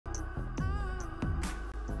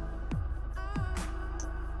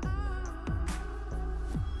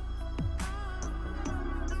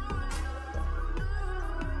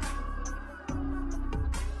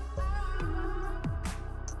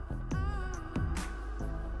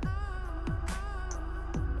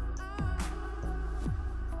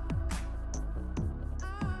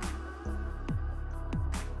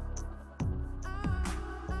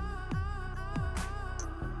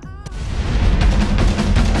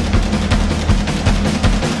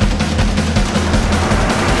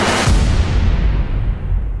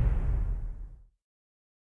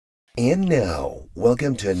And now,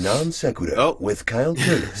 welcome to Non Sequitur with Kyle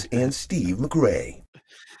Curtis and Steve McRae.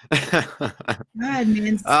 God,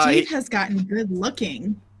 man, Steve has gotten good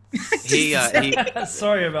looking.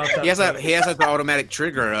 Sorry about that. He has an automatic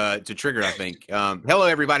trigger to trigger, I think. Hello,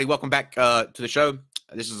 everybody. Welcome back to the show.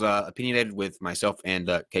 This is Opinionated with myself and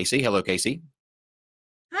Casey. Hello, Casey.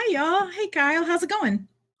 Hi, y'all. Hey, Kyle. How's it going?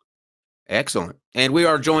 Excellent. And we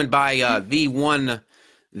are joined by the one,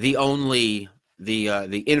 the only,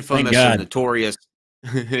 the infamous and notorious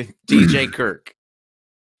DJ Kirk.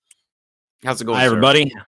 How's it going, Hi,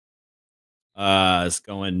 everybody. It's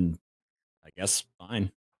going, I guess,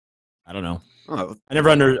 fine. I don't know. Oh. I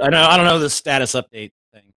don't know the status update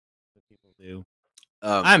thing that people do.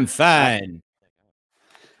 I'm fine.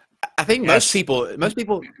 I think most people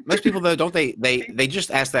though, don't they just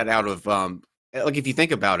ask that out of like, if you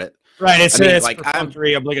think about it, right? It's like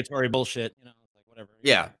perfunctory, obligatory bullshit, you know, like whatever.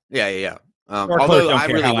 Yeah. Although I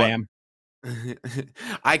really I am.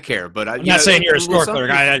 I care, but I'm not saying you're a store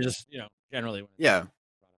clerk. I just, generally. Yeah.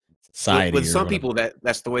 Society with some people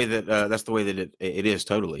that's the way that it is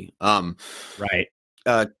totally. Right.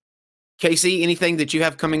 Casey, anything that you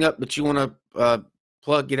have coming up that you want to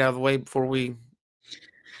plug, get out of the way before we?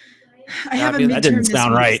 I have a midterm that didn't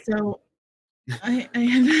sound right. So I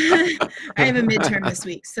have a midterm this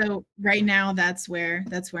week. So right now that's where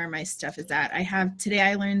my stuff is at. I have Today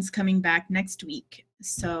I Learn's coming back next week.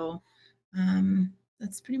 So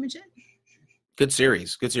that's pretty much it. Good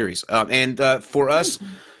series. And for us,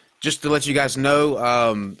 just to let you guys know,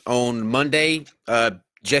 on Monday,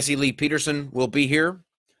 Jesse Lee Peterson will be here.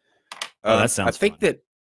 That sounds. I think fun.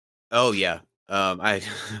 Oh yeah. I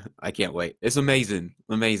can't wait. It's amazing.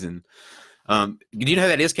 Do you know who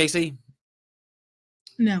that is, Casey?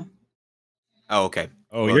 No. Oh, okay.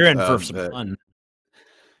 Oh, you're in for some fun.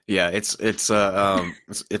 Yeah, it's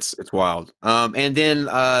wild. And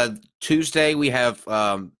then Tuesday we have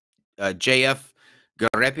JF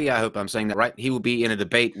Garepi. I hope I'm saying that right. He will be in a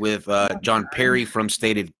debate with John Perry from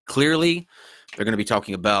Stated Clearly. They're going to be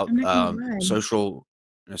talking about social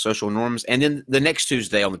norms. And then the next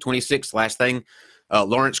Tuesday on the 26th, last thing,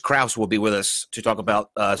 Lawrence Krauss will be with us to talk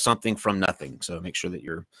about something from nothing. So make sure that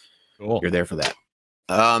you're there for that.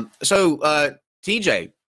 So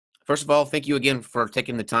TJ, first of all, thank you again for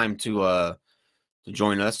taking the time to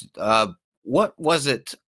join us. What was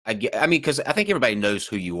it? I mean, because I think everybody knows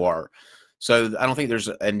who you are. So I don't think there's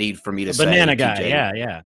a need for me to say banana guy.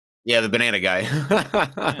 TJ. Yeah, the banana guy.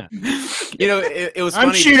 Yeah. It was I'm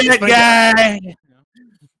funny. shooting that guy.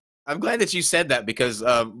 I'm glad that you said that because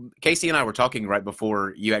Casey and I were talking right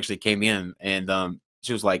before you actually came in, and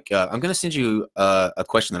she was like, "I'm going to send you a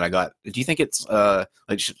question that I got. Do you think it's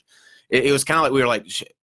like?" It was kind of like we were like,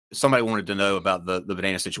 somebody wanted to know about the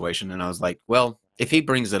banana situation, and I was like, "Well, if he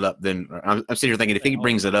brings it up, then I'm sitting here thinking if he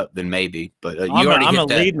brings it up, then maybe." But you already hit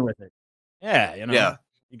that. Leading with it. Yeah, Yeah,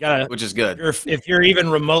 you gotta, which is good. If you're even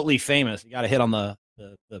remotely famous, you got to hit on the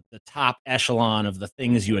top echelon of the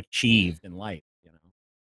things you achieved in life.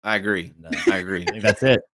 I agree. I think that's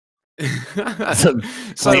it.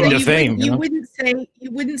 Claim to fame. You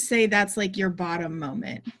wouldn't say that's like your bottom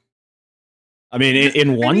moment. I mean,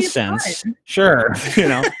 in one sense, sure.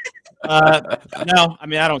 No. I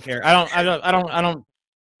mean, I don't care. I don't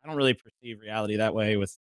really perceive reality that way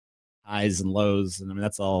with highs and lows, and I mean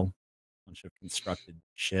that's all a bunch of constructed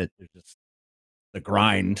shit. There's just the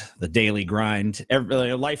grind, the daily grind.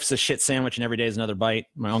 Life's a shit sandwich, and every day is another bite.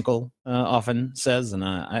 My uncle often says, and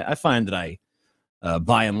I find that I,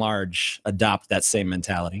 by and large, adopt that same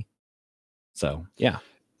mentality. So yeah,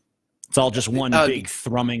 it's all just one big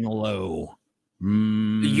thrumming low.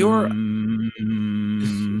 You're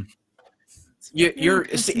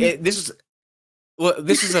this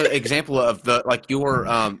is an example of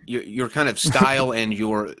your kind of style and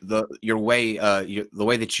your way the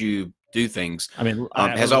way that you do things. I mean,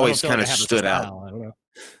 has always kind of stood out. I don't know.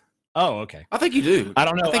 Oh, okay. I think you do. I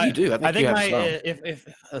don't know. I think you do. I think you my have if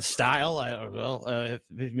a style.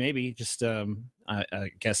 Maybe just I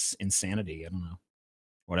guess insanity. I don't know.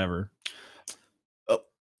 Whatever.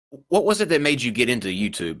 What was it that made you get into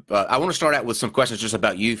YouTube? I want to start out with some questions just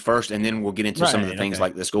about you first, and then we'll get into some of the things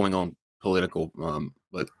like this going on political.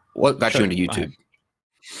 But what got you into YouTube?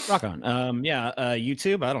 Rock on.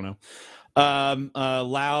 YouTube. I don't know. A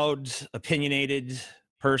loud, opinionated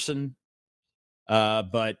person,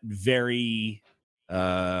 but very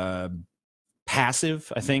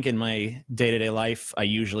passive. I think in my day-to-day life, I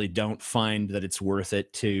usually don't find that it's worth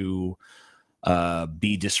it to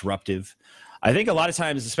be disruptive. I think a lot of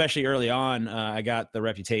times, especially early on, I got the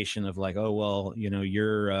reputation of like, oh well,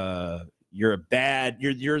 you're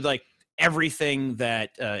like everything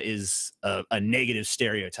that is a negative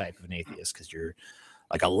stereotype of an atheist, because you're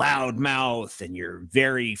like a loud mouth and you're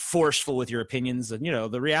very forceful with your opinions. And,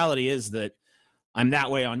 the reality is that I'm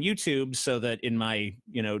that way on YouTube, so that in my,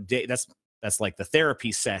 day, that's like the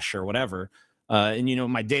therapy sesh or whatever.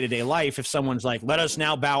 And, my day-to-day life, if someone's like, let us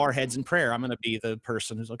now bow our heads in prayer, I'm going to be the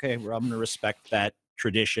person who's, okay, well, I'm going to respect that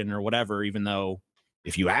tradition or whatever, even though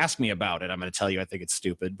if you ask me about it, I'm going to tell you I think it's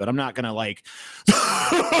stupid, but I'm not going to like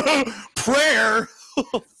prayer,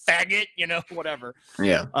 faggot, whatever.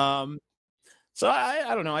 Yeah. So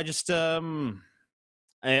I don't know. I just,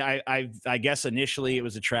 I guess initially it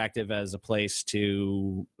was attractive as a place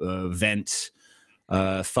to vent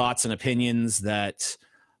thoughts and opinions that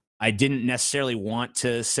I didn't necessarily want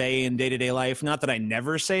to say in day-to-day life. Not that I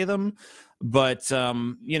never say them, but,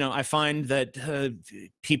 I find that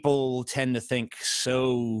people tend to think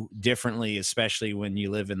so differently, especially when you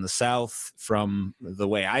live in the South, from the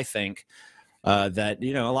way I think, that,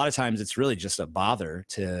 a lot of times it's really just a bother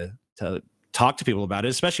to talk to people about it,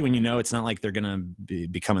 especially when it's not like they're going to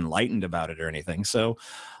become enlightened about it or anything. So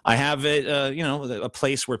I have it, a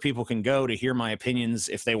place where people can go to hear my opinions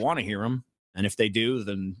if they want to hear them. And if they do,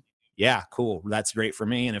 then yeah, cool. That's great for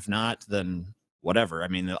me. And if not, then whatever. I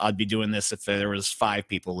mean, I'd be doing this if there was 5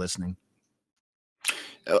 people listening.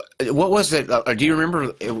 What was it? Do you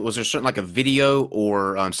remember? Was there certain like a video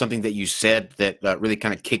or something that you said that really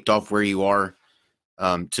kind of kicked off where you are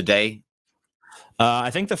today? I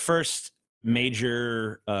think the first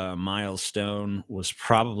major milestone was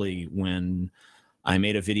probably when I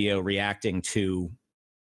made a video reacting to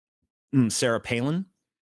Sarah Palin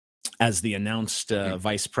as the announced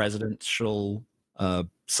vice presidential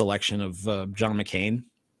selection of John McCain.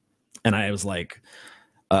 And I was like,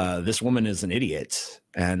 this woman is an idiot.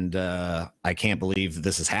 And I can't believe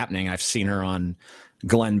this is happening. I've seen her on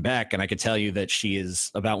Glenn Beck, and I could tell you that she is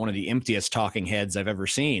about one of the emptiest talking heads I've ever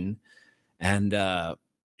seen. And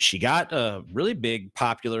she got a really big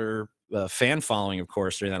popular fan following, of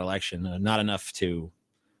course, during that election. Not enough to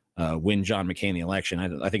win John McCain the election.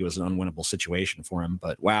 I think it was an unwinnable situation for him.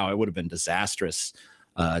 But wow, it would have been disastrous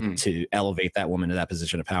to elevate that woman to that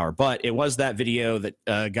position of power. But it was that video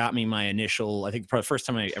that got me my initial, I think probably the first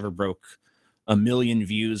time I ever broke 1 million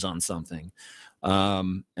views on something.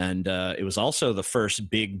 And it was also the first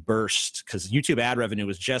big burst, because YouTube ad revenue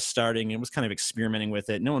was just starting. It was kind of experimenting with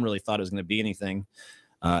it. No one really thought it was going to be anything.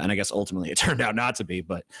 And I guess ultimately it turned out not to be.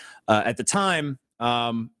 But at the time,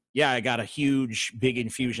 I got a huge, big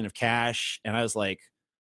infusion of cash. And I was like,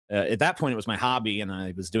 at that point, it was my hobby, and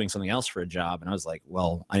I was doing something else for a job. And I was like,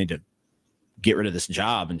 well, I need to get rid of this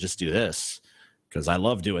job and just do this, because I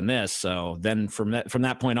love doing this. So then from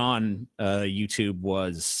that point on, YouTube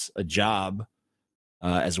was a job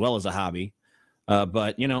as well as a hobby.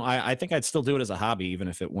 But, I think I'd still do it as a hobby, even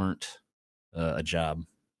if it weren't a job.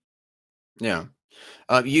 Yeah.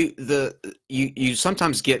 You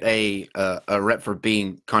sometimes get a rep for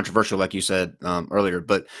being controversial, like you said earlier,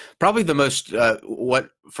 but probably the most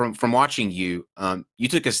from watching you, you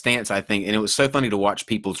took a stance, I think, and it was so funny to watch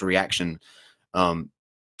people's reaction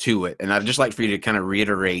to it. And I'd just like for you to kind of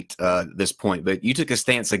reiterate this point, but you took a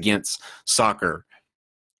stance against soccer,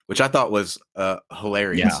 which I thought was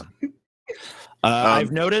hilarious. Yeah.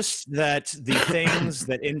 I've noticed that the things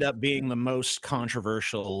that end up being the most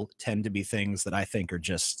controversial tend to be things that I think are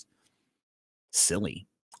just silly.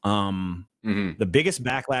 The biggest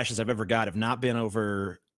backlashes I've ever got have not been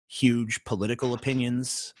over huge political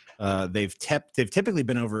opinions. They've typically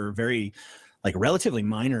been over very, like, relatively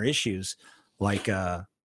minor issues, like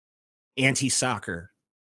anti-soccer.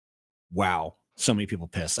 Wow. So many people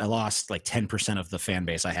pissed. I lost like 10% of the fan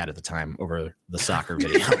base I had at the time over the soccer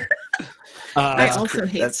video. I also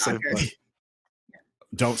hate soccer. So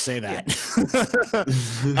don't say that.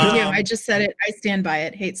 Yeah. I just said it. I stand by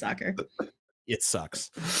it. Hate soccer. It sucks.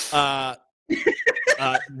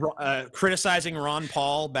 Criticizing Ron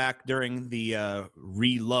Paul back during the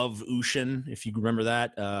Re-Love Ocean, if you remember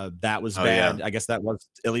that. That was bad. Yeah. I guess that was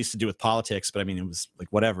at least to do with politics, but I mean, it was like,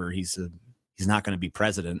 whatever. He's not going to be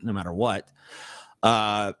president no matter what.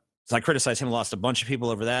 So I criticized him, lost a bunch of people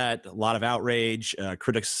over that, a lot of outrage,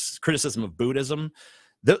 criticism of Buddhism.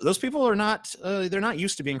 Those people are not, they're not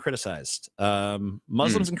used to being criticized.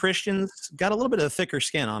 Muslims and Christians got a little bit of thicker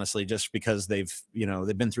skin, honestly, just because they've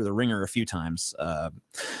been through the ringer a few times.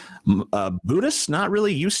 Buddhists, not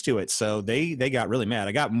really used to it. So they got really mad.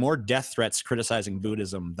 I got more death threats criticizing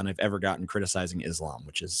Buddhism than I've ever gotten criticizing Islam,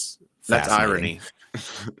 which is that's irony.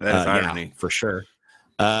 That is irony. Yeah, for sure.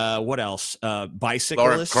 What else? Bicyclists.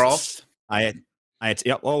 Laura Croft.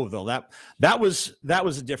 That was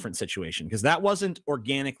a different situation, because that wasn't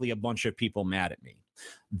organically a bunch of people mad at me.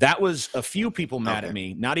 That was a few people mad at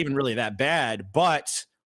me, not even really that bad, but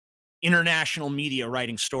international media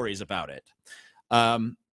writing stories about it.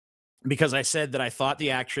 Because I said that I thought the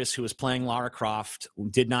actress who was playing Lara Croft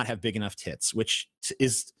did not have big enough tits, which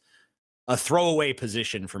is a throwaway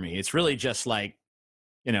position for me. It's really just like,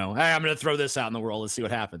 hey, I'm going to throw this out in the world and see what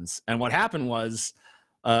happens. And what happened was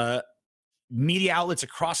media outlets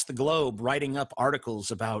across the globe writing up articles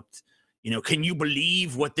about, can you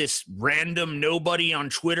believe what this random nobody on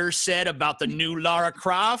Twitter said about the new Lara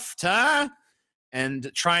Croft, huh?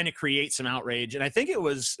 And trying to create some outrage. And I think it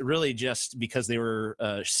was really just because they were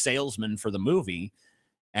salesmen for the movie,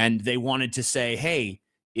 and they wanted to say, hey,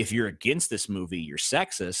 if you're against this movie, you're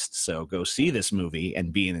sexist, so go see this movie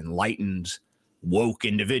and be an enlightened, woke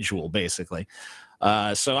individual, basically.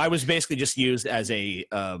 So I was basically just used as a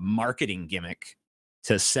marketing gimmick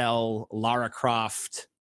to sell Lara Croft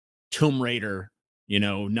Tomb Raider,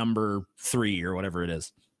 number 3 or whatever it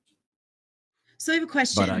is. So I have a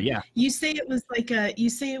question. But, you say it was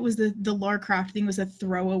the Lara Croft thing was a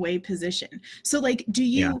throwaway position. So like, do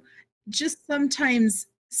you just sometimes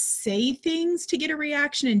say things to get a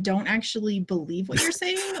reaction and don't actually believe what you're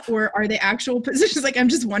saying, or are they actual positions? Like, I'm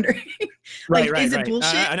just wondering. Is it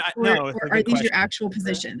bullshit, or are these your actual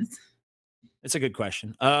positions? It's a good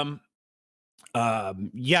question. I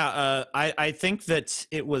think that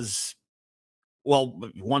it was. Well,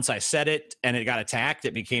 once I said it and it got attacked,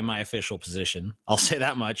 it became my official position. I'll say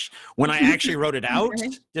that much. When I actually wrote it out,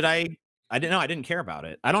 I didn't know. I didn't care about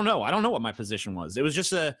it. I don't know. I don't know what my position was. It was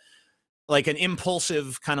just an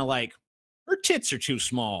impulsive kind of like, her tits are too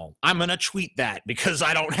small. I'm going to tweet that because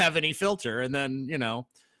I don't have any filter. And then,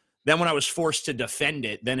 then when I was forced to defend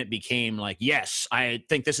it, then it became like, yes, I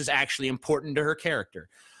think this is actually important to her character.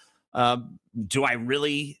 Am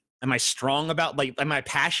I strong about, am I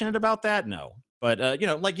passionate about that? No. But, I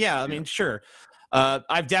mean, sure.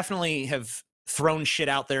 I've definitely have thrown shit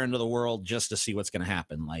out there into the world just to see what's going to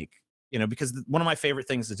happen. Because one of my favorite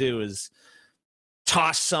things to do is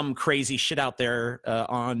toss some crazy shit out there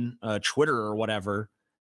on Twitter or whatever,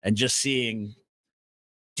 and just seeing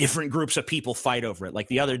different groups of people fight over it. Like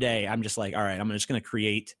the other day, I'm just like, all right, I'm just going to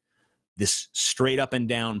create this straight up and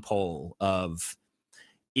down poll of,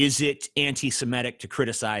 is it anti-Semitic to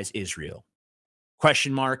criticize Israel?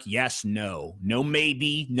 Question mark, yes, no. No,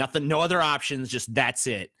 maybe, nothing, no other options, just that's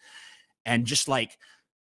it. And just like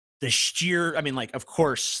the sheer, of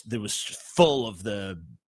course, there was full of the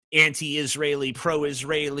anti-Israeli,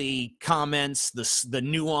 pro-Israeli comments, the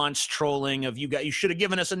nuanced trolling of you should have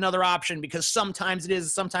given us another option because sometimes it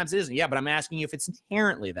is, sometimes it isn't. Yeah, but I'm asking you if it's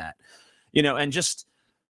inherently that, and just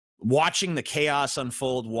watching the chaos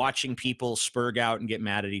unfold, watching people spurg out and get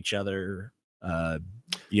mad at each other,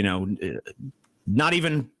 not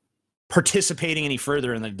even participating any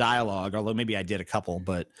further in the dialogue, although maybe I did a couple,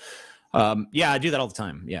 but I do that all the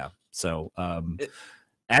time. Yeah. So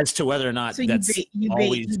as to whether or not that's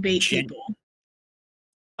always bait people.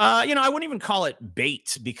 I wouldn't even call it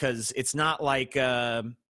bait, because it's not like they're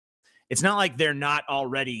not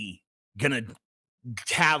already gonna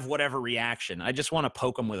have whatever reaction. I just want to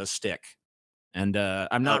poke them with a stick, and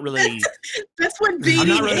I'm not really. That's what baiting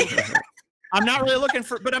is. I'm not really looking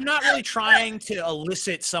for, but I'm not really trying to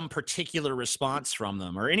elicit some particular response from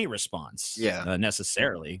them, or any response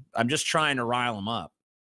necessarily. I'm just trying to rile them up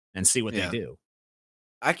and see what they do.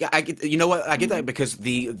 I get, I get that, because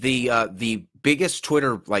the biggest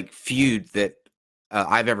Twitter feud that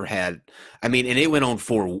I've ever had, and it went on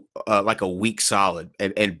for like a week solid,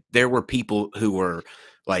 and there were people who were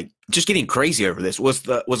just getting crazy over this, was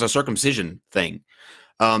a circumcision thing.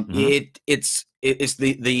 It's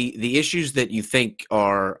the issues that you think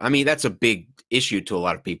are, that's a big issue to a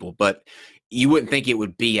lot of people, but you wouldn't think it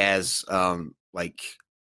would be as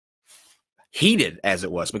heated as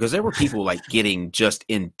it was, because there were people getting just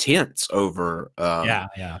intense over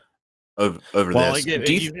over this.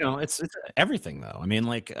 It's everything though.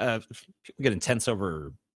 People get intense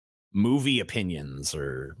over movie opinions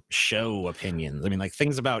or show opinions.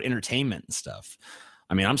 Things about entertainment and stuff.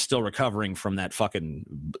 I'm still recovering from that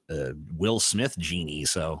fucking Will Smith genie,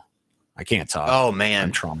 so I can't talk. Oh man,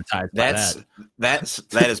 I'm traumatized by that.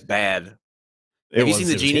 That is bad. Have you seen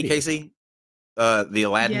the genie, Casey? The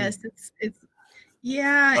Aladdin. Yes, it's it's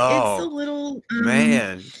a little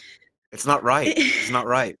man. It's not right. It's not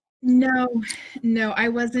right. No, I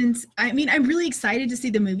wasn't. I'm really excited to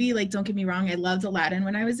see the movie. Don't get me wrong, I loved Aladdin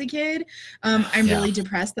when I was a kid. I'm really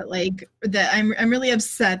depressed that I'm really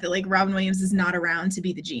upset that Robin Williams is not around to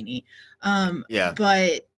be the genie.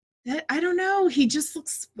 But That, I don't know. He just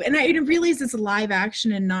looks, and I realize it's live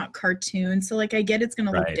action and not cartoon. So like, I get it's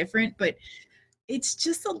gonna look different, but it's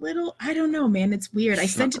just a little, I don't know, man. It's weird. I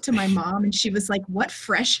sent it to my mom, and she was like, "What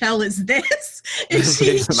fresh hell is this?" And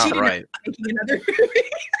she not right. making another movie.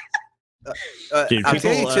 Dude, I'll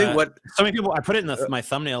tell you too. What so many people? I put it in my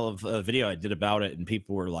thumbnail of a video I did about it, and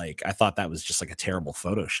people were like, "I thought that was just like a terrible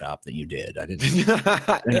Photoshop that you did. I didn't.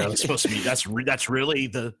 It's supposed to be. That's really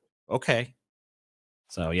the okay."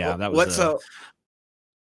 So yeah, that was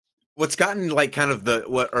what's gotten like kind of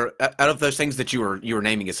out of those things that you were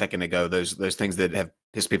naming a second ago, those things that have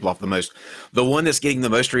pissed people off the most. The one that's getting the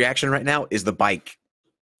most reaction right now is the bike,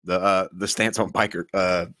 the stance on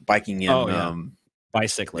biking in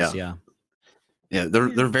bicyclists. Yeah,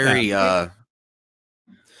 they're very.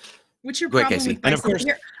 What's your problem with bicycles? And of course,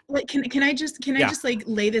 like, can I just like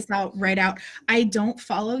lay this out right out? I don't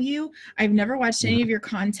follow you. I've never watched any of your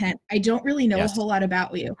content. I don't really know a whole lot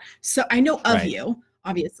about you. So I know of you,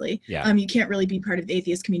 obviously. Yeah. You can't really be part of the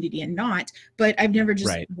atheist community and not, but I've never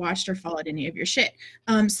just watched or followed any of your shit.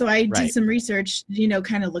 So I did some research,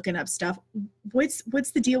 kind of looking up stuff. What's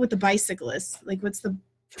the deal with the bicyclists? Like, what's the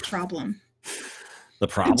problem? The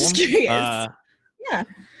problem? I'm just curious. Yeah.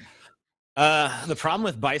 The problem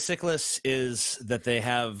with bicyclists is that they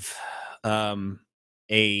have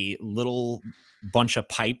a little bunch of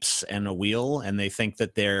pipes and a wheel, and they think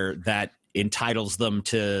that that entitles them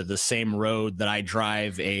to the same road that I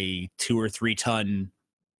drive a 2 or 3 ton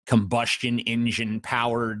combustion engine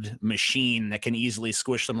powered machine that can easily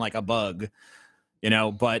squish them like a bug,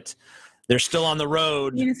 but they're still on the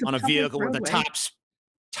road on a vehicle where the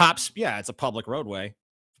tops. Yeah, it's a public roadway,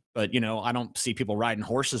 but I don't see people riding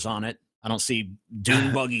horses on it. I don't see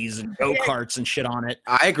dune buggies and go-karts and shit on it.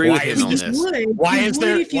 I agree with him on this. Why is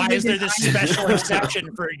there this special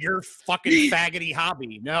exception for your fucking faggoty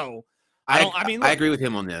hobby? No. I agree with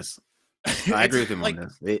him on this. I agree with him on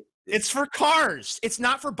this. It's for cars. It's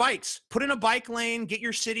not for bikes. Put in a bike lane. Get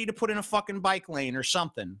your city to put in a fucking bike lane or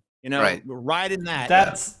something. Ride in that.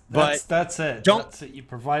 That's it. You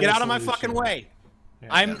provide. Get out of my fucking way.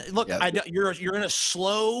 You're in a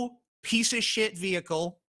slow piece of shit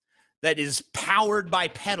vehicle that is powered by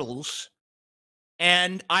pedals,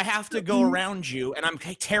 and I have to go around you, and I'm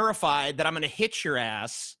terrified that I'm going to hit your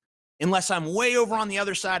ass unless I'm way over on the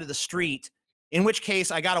other side of the street, in which case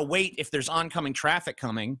I got to wait if there's oncoming traffic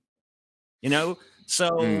coming,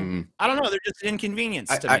 So I don't know. They're just an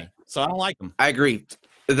inconvenience to me, so I don't like them. I agree.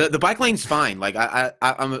 The bike lane's fine. Like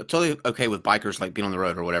I'm totally okay with bikers like being on the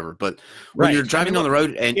road or whatever. But when you're driving on the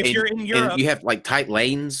road and you're in Europe, and you have like tight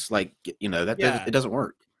lanes, like it doesn't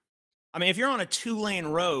work. I mean, if you're on a 2-lane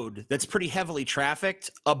road that's pretty heavily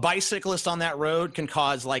trafficked, a bicyclist on that road can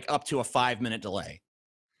cause like up to a 5-minute delay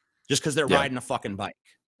just because they're riding a fucking bike.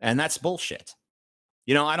 And that's bullshit.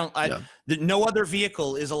 No other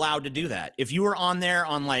vehicle is allowed to do that. If you were on there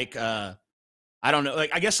on like, I don't know,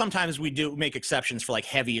 like I guess sometimes we do make exceptions for like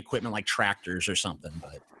heavy equipment like tractors or something,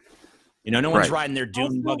 but no one's riding their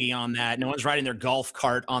dune buggy on that. No one's riding their golf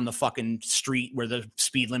cart on the fucking street where the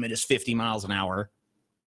speed limit is 50 miles an hour.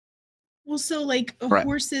 Well, so like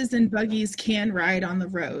horses and buggies can ride on the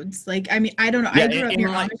roads. Like, I mean, I don't know. I grew up in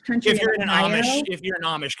Amish country. If you're in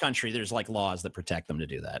Amish country, there's like laws that protect them to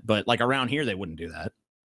do that. But like around here, they wouldn't do that.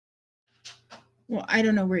 Well, I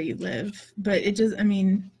don't know where you live, but it just, I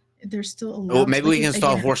mean, there's still a lot. Well, maybe we can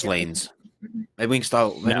install horse lanes. Maybe we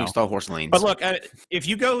can install horse lanes. But look, if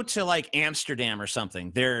you go to like Amsterdam or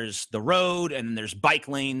something, there's the road and there's bike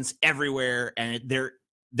lanes everywhere, and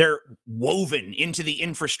they're woven into the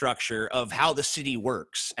infrastructure of how the city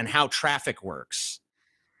works and how traffic works.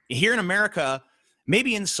 Here in America,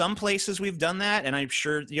 maybe in some places we've done that, and I'm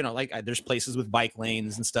sure, there's places with bike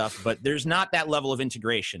lanes and stuff, but there's not that level of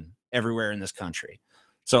integration everywhere in this country.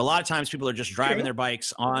 So a lot of times people are just driving their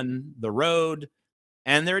bikes on the road,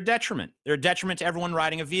 and they're a detriment. They're a detriment to everyone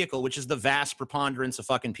riding a vehicle, which is the vast preponderance of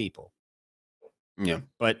fucking people. Yeah.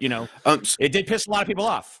 But, it did piss a lot of people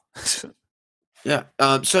off. Yeah.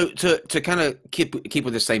 So to kind of keep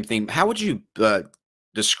with the same theme, how would you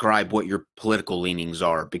describe what your political leanings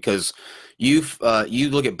are? Because you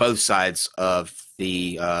look at both sides of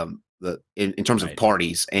the in terms of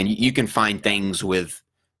parties, and you can find things with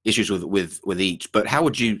issues with each. But how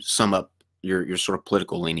would you sum up your sort of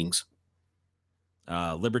political leanings?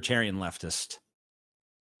 Libertarian leftist.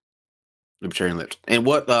 Libertarian leftist. And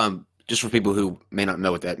what just for people who may not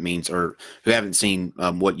know what that means or who haven't seen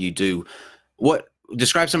what you do.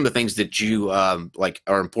 Describe some of the things that you like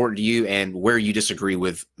are important to you and where you disagree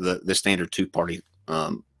with the standard 2-party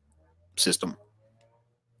system.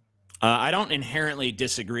 I don't inherently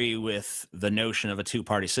disagree with the notion of a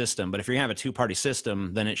two-party system, but if you're going to have a two-party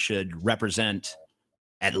system, then it should represent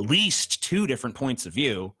at least two different points of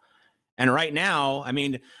view. And right now, I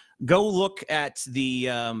mean, go look at the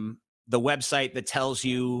website that tells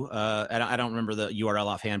you, I don't remember the URL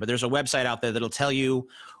offhand, but there's a website out there that'll tell you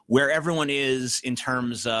where everyone is in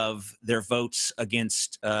terms of their votes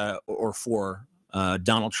against or for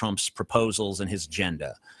Donald Trump's proposals and his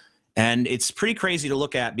agenda. And it's pretty crazy to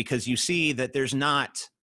look at because you see that there's not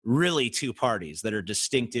really two parties that are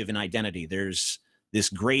distinctive in identity. There's this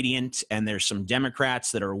gradient, and there's some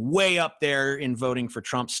Democrats that are way up there in voting for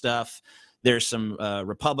Trump stuff. There's some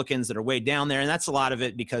Republicans that are way down there, and that's a lot of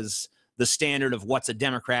it because the standard of what's a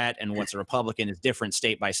Democrat and what's a Republican is different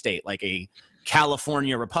state by state. Like a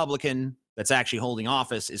California Republican that's actually holding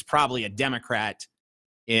office is probably a Democrat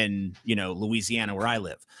in, Louisiana where I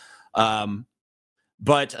live.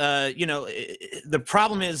 But the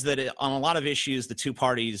problem is that on a lot of issues, the two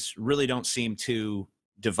parties really don't seem too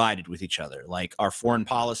divided with each other. Like our foreign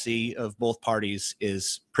policy of both parties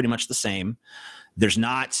is pretty much the same. There's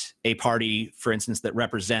not a party, for instance, that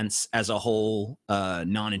represents as a whole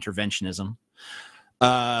non-interventionism.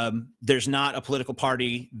 There's not a political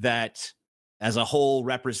party that as a whole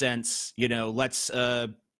represents, let's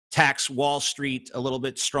tax Wall Street a little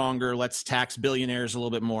bit stronger. Let's tax billionaires a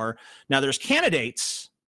little bit more. Now, there's candidates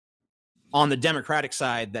on the Democratic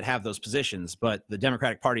side that have those positions, but the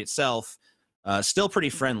Democratic Party itself still pretty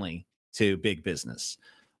friendly to big business.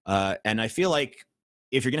 And I feel like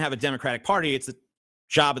if you're going to have a Democratic Party, it's the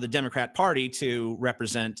job of the Democrat Party to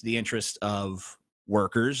represent the interest of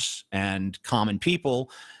workers and common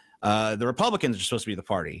people. The Republicans are supposed to be the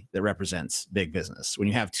party that represents big business. When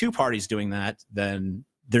you have two parties doing that, then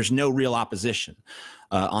there's no real opposition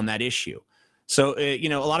on that issue. So, a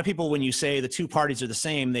lot of people, when you say the two parties are the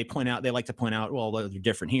same, they like to point out, well, they're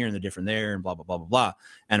different here and they're different there and blah, blah, blah, blah, blah.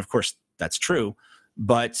 And of course, that's true.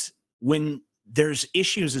 But when there's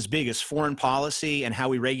issues as big as foreign policy and how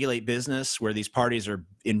we regulate business, where these parties are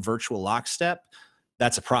in virtual lockstep,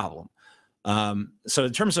 that's a problem. So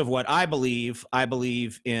in terms of what I believe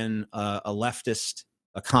in a leftist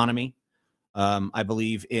economy. I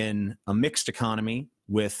believe in a mixed economy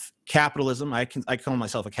with capitalism. I call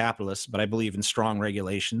myself a capitalist, but I believe in strong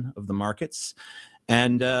regulation of the markets.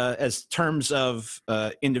 And as terms of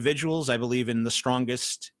individuals, I believe in the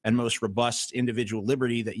strongest and most robust individual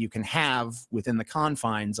liberty that you can have within the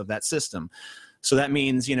confines of that system. So that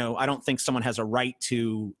means, I don't think someone has a right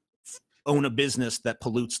to own a business that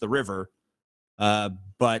pollutes the river.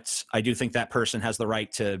 But I do think that person has the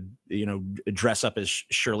right to, dress up as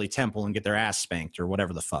Shirley Temple and get their ass spanked or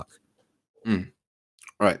whatever the fuck.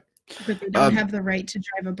 Right. But they don't have the right to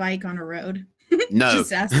drive a bike on a road. No.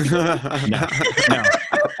 Just asking. No,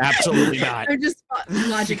 absolutely not. Or just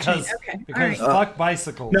logic change. Okay. Because all right. fuck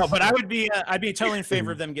bicycles. No, but I'd be totally in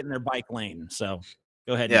favor of them getting their bike lane. So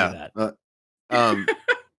go ahead and do that.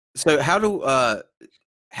 So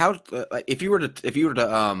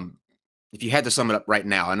if you had to sum it up right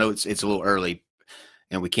now, I know it's a little early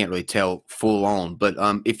and we can't really tell full on, but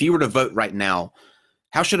if you were to vote right now,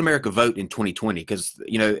 how should America vote in 2020? Because,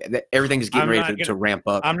 everything's getting ready to ramp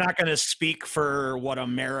up. I'm not going to speak for what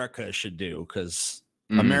America should do because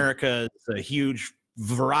America is a huge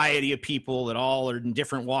variety of people that all are in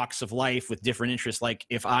different walks of life with different interests. Like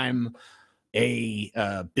if I'm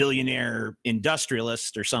a billionaire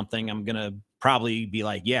industrialist or something, I'm going to probably be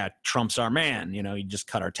like, yeah, Trump's our man. You just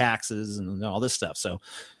cut our taxes and all this stuff. So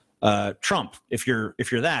Trump, if you're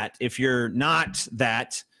that, if you're not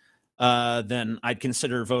that, then I'd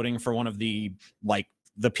consider voting for one of the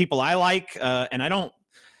people I like. And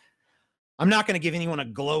I'm not going to give anyone a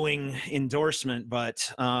glowing endorsement,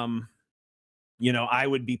 but I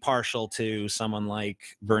would be partial to someone like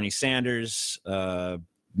Bernie Sanders,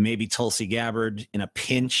 maybe Tulsi Gabbard in a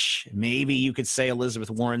pinch. Maybe you could say Elizabeth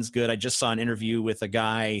Warren's good. I just saw an interview with a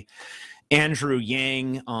guy, Andrew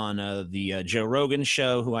Yang, on the Joe Rogan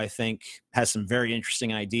show, who I think has some very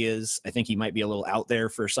interesting ideas. I think he might be a little out there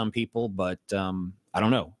for some people, but I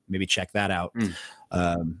don't know. Maybe check that out.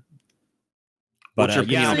 What's your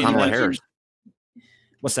opinion on Kamala Harris?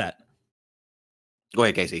 What's that? Go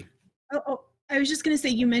ahead, Casey. Oh, I was just going to say,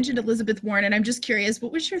 you mentioned Elizabeth Warren, and I'm just curious,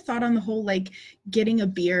 what was your thought on the whole, getting a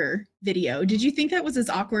beer video? Did you think that was as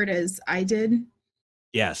awkward as I did?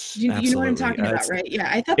 Yes, you know what I'm talking about, right? Yeah,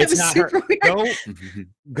 I thought that was super weird.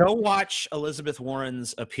 Go watch Elizabeth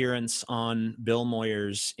Warren's appearance on Bill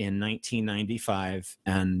Moyers in 1995,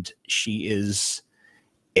 and she is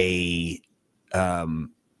a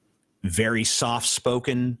very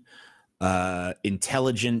soft-spoken,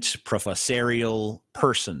 intelligent, professorial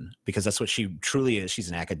person, because that's what she truly is. She's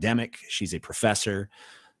an academic. She's a professor.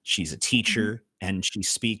 She's a teacher, and she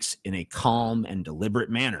speaks in a calm and deliberate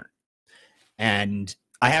manner. And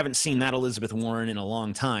I haven't seen that Elizabeth Warren in a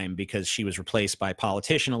long time, because she was replaced by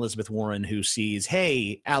politician Elizabeth Warren, who sees,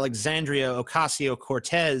 hey, Alexandria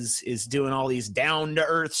Ocasio-Cortez is doing all these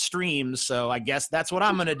down-to-earth streams, so I guess that's what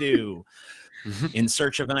I'm going to do. In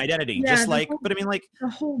search of an identity, just like, but I mean, like,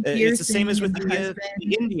 it's the same as with the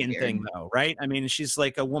Indian thing, though, right? I mean, she's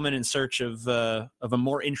like a woman in search of a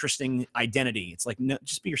more interesting identity. It's like, no,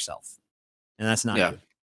 just be yourself, and that's not you.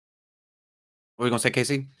 What are you gonna say,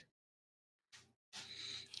 Casey?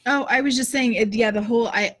 Oh, I was just saying, the whole,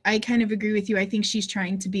 I kind of agree with you. I think she's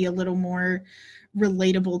trying to be a little more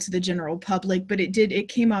relatable to the general public, but it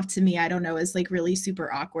came off to me, I don't know, as like really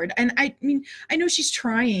super awkward. And I mean, I know she's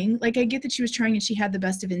trying, like, I get that she was trying and she had the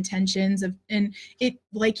best of intentions and it,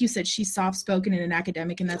 like you said, she's soft spoken and an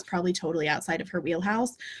academic, and that's probably totally outside of her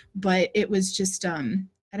wheelhouse, but it was just, I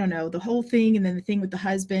don't know, the whole thing. And then the thing with the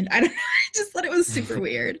husband, I don't know, I just thought it was super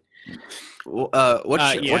weird. Well,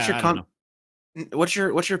 what's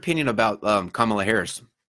your opinion about Kamala Harris?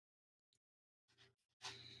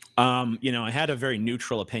 I had a very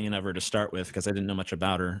neutral opinion of her to start with, because I didn't know much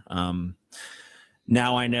about her.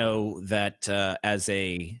 Now I know that as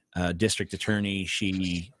a district attorney,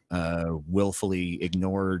 she willfully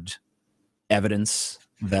ignored evidence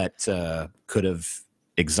that could have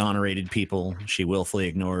exonerated people. She willfully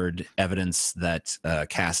ignored evidence that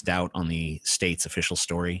cast doubt on the state's official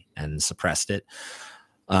story and suppressed it.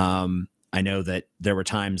 I know that there were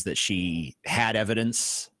times that she had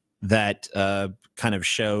evidence that kind of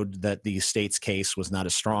showed that the state's case was not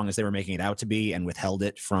as strong as they were making it out to be, and withheld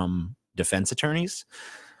it from defense attorneys.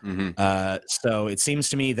 So it seems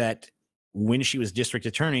to me that when she was district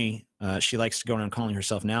attorney, she likes to go around calling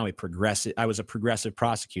herself now I was a progressive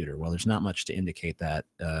prosecutor. Well, there's not much to indicate that.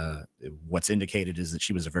 What's indicated is that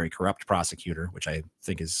she was a very corrupt prosecutor, which I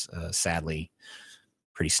think is sadly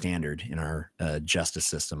pretty standard in our justice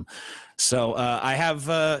system. So I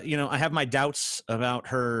have my doubts about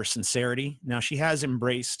her sincerity. Now, she has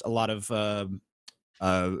embraced a lot of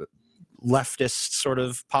leftist sort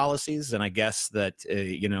of policies, and I guess that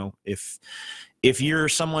if you're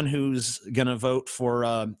someone who's going to vote for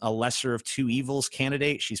a lesser of two evils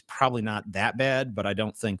candidate, she's probably not that bad. But I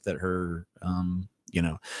don't think that her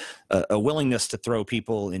a willingness to throw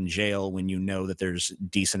people in jail when you know that there's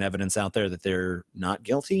decent evidence out there that they're not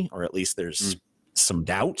guilty, or at least there's some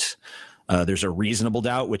doubt. There's a reasonable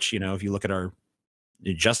doubt, which, if you look at our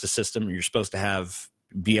justice system, you're supposed to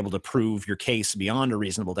be able to prove your case beyond a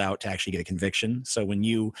reasonable doubt to actually get a conviction. So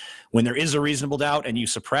when there is a reasonable doubt and you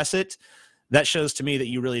suppress it, that shows to me that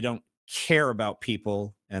you really don't care about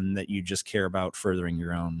people, and that you just care about furthering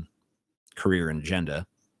your own career and agenda.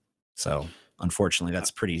 So unfortunately,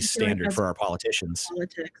 that's pretty standard for our politicians.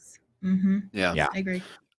 Politics. Yeah, I agree.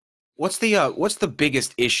 What's the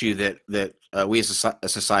biggest issue that we as a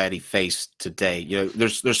society face today?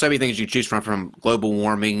 There's so many things you choose from global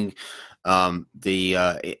warming,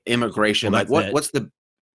 the immigration. Well, what's the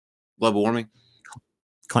global warming?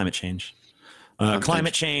 Climate change.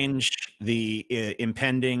 Climate change. The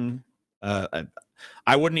impending.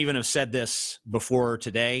 I wouldn't even have said this before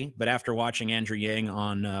today, but after watching Andrew Yang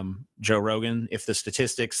on Joe Rogan, if the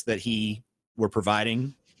statistics that he was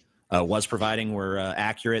providing were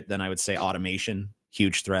accurate, then I would say automation,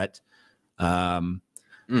 huge threat. What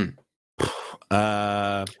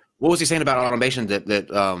was he saying about automation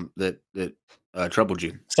that troubled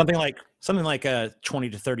you? Something like 20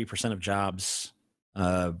 to 30% of jobs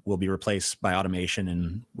will be replaced by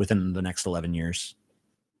automation within the next 11 years.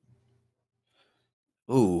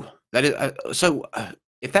 Ooh, that is so.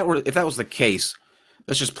 If that was the case,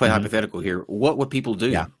 let's just play hypothetical here. What would people do?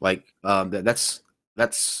 Yeah. That's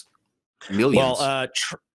millions. Well,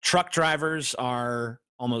 truck drivers are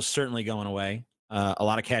almost certainly going away. A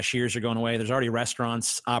lot of cashiers are going away. There's already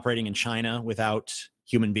restaurants operating in China without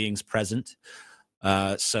human beings present.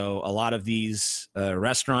 So a lot of these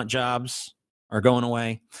restaurant jobs are going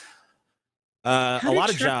away. A lot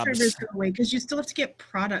of jobs go away, because you still have to get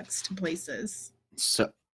products to places.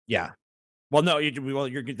 So yeah, well, no,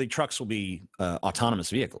 the trucks will be autonomous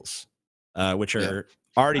vehicles, which are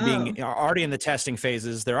already in the testing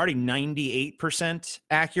phases. They're already 98%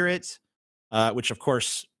 accurate, which of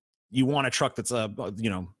course you want a truck that's a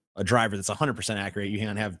driver that's 100% accurate. You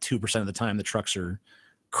can't have 2% of the time the trucks are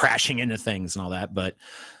crashing into things and all that. But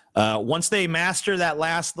once they master that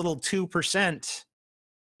last little 2%,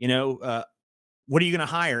 what are you going to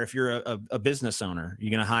hire if you're a business owner?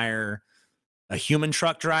 You're going to hire a human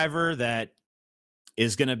truck driver that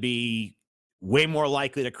is going to be way more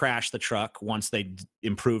likely to crash the truck once they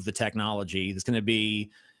improve the technology. There's going to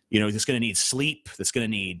be, it's going to need sleep. That's going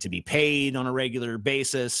to need to be paid on a regular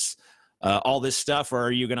basis. All this stuff, or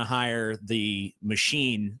are you going to hire the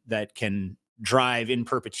machine that can drive in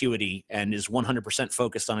perpetuity and is 100%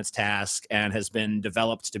 focused on its task and has been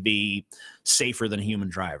developed to be safer than a human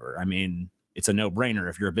driver? I mean, it's a no-brainer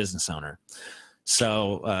if you're a business owner.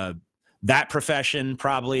 So that profession,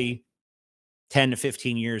 probably 10 to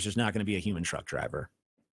 15 years, there's not going to be a human truck driver.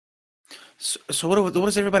 So what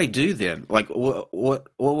does everybody do then? Like what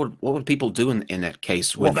would people do in that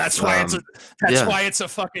case? Well, that's why why it's a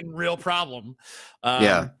fucking real problem.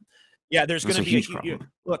 Yeah, there's going to be a huge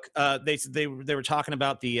look. They were talking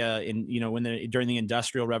about the during the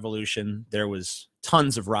Industrial Revolution, there was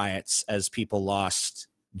tons of riots as people lost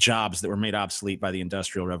jobs that were made obsolete by the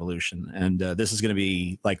Industrial Revolution. And this is going to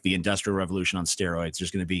be like the Industrial Revolution on steroids. There's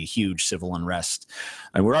going to be huge civil unrest.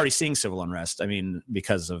 And we're already seeing civil unrest. I mean,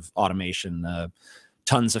 because of automation,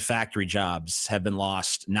 tons of factory jobs have been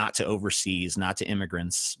lost, not to overseas, not to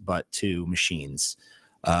immigrants, but to machines.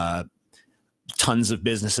 Tons of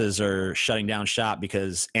businesses are shutting down shop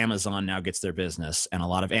because Amazon now gets their business. And a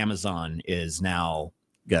lot of Amazon is now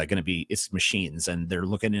going to be it's machines, and they're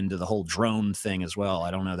looking into the whole drone thing as well.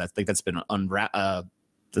 I don't know. I think that's been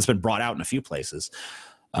that's been brought out in a few places.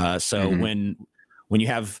 When you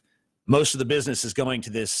have most of the business is going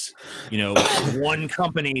to this, one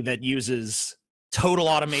company that uses total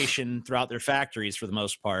automation throughout their factories for the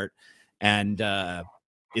most part, and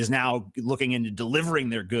is now looking into delivering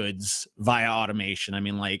their goods via automation. I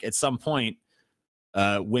mean, like at some point,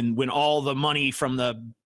 when all the money from the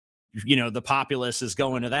populace is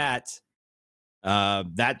going to that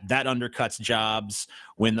undercuts jobs.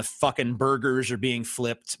 When the fucking burgers are being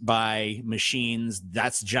flipped by machines,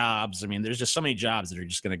 that's jobs. I mean, there's just so many jobs that are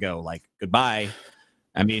just going to go like goodbye.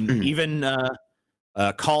 I mean, even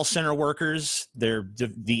call center workers, the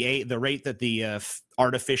rate that the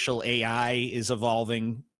artificial AI is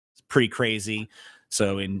evolving is pretty crazy.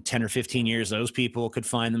 So in 10 or 15 years, those people could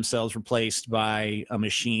find themselves replaced by a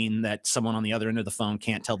machine that someone on the other end of the phone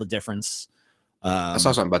can't tell the difference. I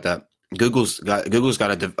saw something about that. Google's got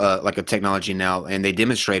a technology now, and they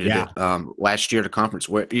demonstrated it last year at a conference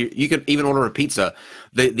where you can even order a pizza.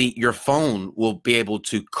 Your phone will be able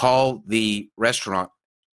to call the restaurant,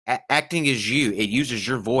 acting as you. It uses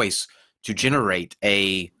your voice to generate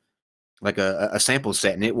a sample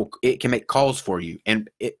set, and it can make calls for you and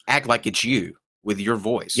it act like it's you with your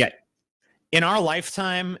voice. Yeah. In our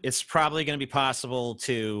lifetime, it's probably going to be possible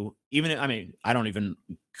to I don't even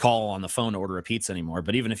call on the phone to order a pizza anymore,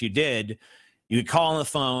 but even if you did, you could call on the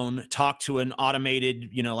phone, talk to an automated,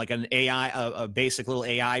 like an AI, a basic little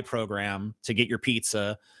AI program to get your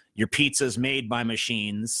pizza. Your pizza is made by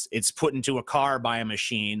machines. It's put into a car by a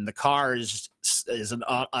machine. The car is an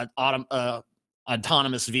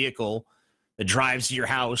autonomous vehicle that drives to your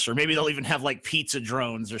house, or maybe they'll even have like pizza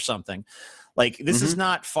drones or something. Like this is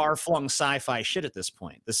not far-flung sci-fi shit at this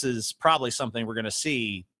point. This is probably something we're going to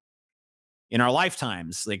see in our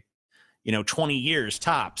lifetimes, like 20 years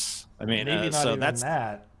tops. I mean, maybe not so even that's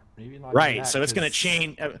that. Maybe not right. Even that, so it's going to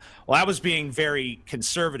change. Well, I was being very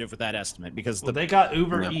conservative with that estimate because they got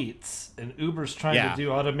Uber Eats, and Uber's trying to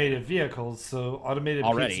do automated vehicles. So automated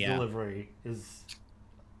pizza delivery is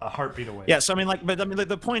a heartbeat away. Yeah. So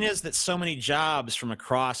the point is that so many jobs from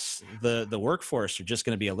across the workforce are just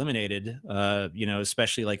going to be eliminated.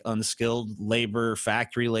 Especially like unskilled labor,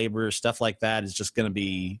 factory labor, stuff like that is just going to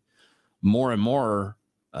be more and more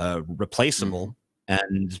replaceable.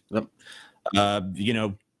 And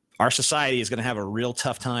our society is going to have a real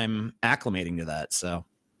tough time acclimating to that. So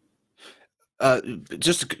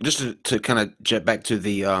just to kind of jet back to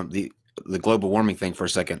the global warming thing for a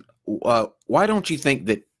second, why don't you think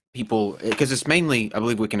that people, because it's mainly, I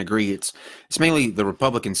believe we can agree, it's mainly the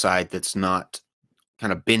Republican side that's not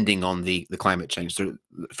kind of bending on the climate change.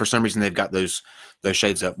 For some reason, they've got those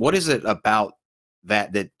shades up. What is it about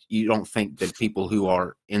that you don't think that people who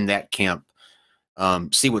are in that camp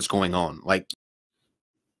see what's going on? Like,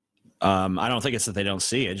 I don't think it's that they don't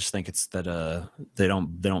see. I just think it's that they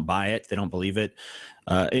don't buy it. They don't believe it.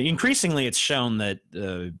 Increasingly, it's shown that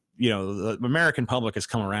the American public has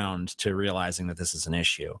come around to realizing that this is an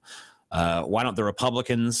issue. Why don't the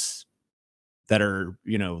Republicans that are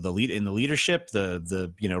the leadership,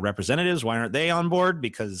 the representatives, why aren't they on board?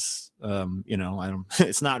 Because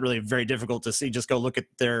it's not really very difficult to see. Just go look at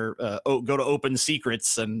their go to Open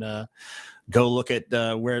Secrets and go look at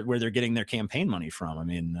where they're getting their campaign money from. I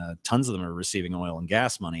mean, tons of them are receiving oil and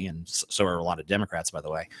gas money, and so are a lot of Democrats, by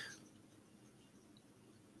the way.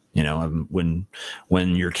 You know, when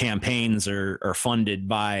your campaigns are funded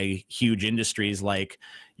by huge industries, like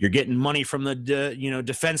you're getting money from the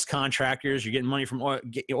defense contractors, you're getting money from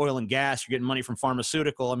oil and gas, you're getting money from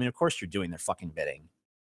pharmaceutical. I mean, of course you're doing their fucking bidding.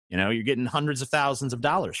 You know, you're getting hundreds of thousands of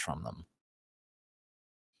dollars from them.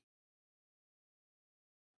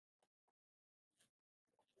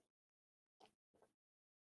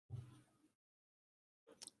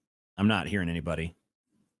 I'm not hearing anybody.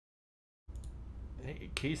 Hey,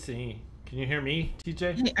 Casey, can you hear me,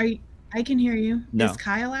 TJ? Hey, I can hear you. No. Is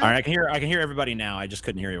Kyle out? All right, I can hear everybody now. I just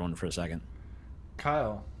couldn't hear everyone for a second.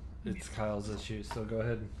 Kyle, it's Kyle's issue. So go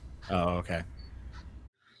ahead. Oh, okay.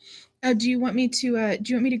 Do you want me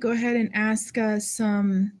to go ahead and ask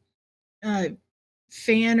some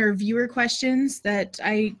fan or viewer questions that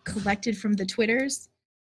I collected from the Twitters?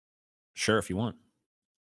 Sure, if you want.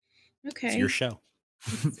 Okay. It's your show.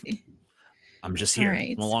 I'm just here.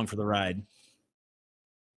 Right. I'm along for the ride.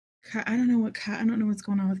 I don't know what's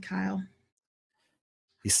going on with Kyle.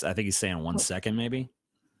 I think he's saying 1 second, maybe.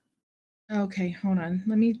 Okay, hold on.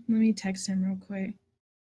 Let me text him real quick.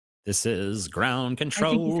 This is ground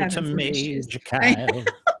control to Major Kyle.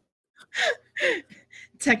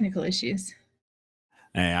 Technical issues.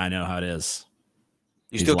 Hey, I know how it is.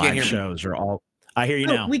 You These still can't live hear shows are all. I hear you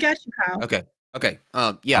now. We got you, Kyle. Okay.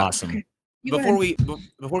 Yeah. Awesome. Okay. Before we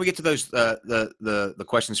get to those the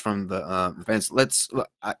questions from the fans,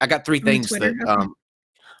 I got three things that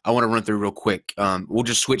I want to run through real quick. We'll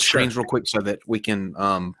just switch screens real quick so that we can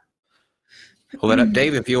pull that up.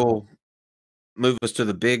 Dave, if you'll move us to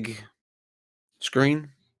the big screen.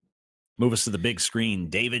 Move us to the big screen,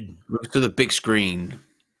 David. Move to the big screen.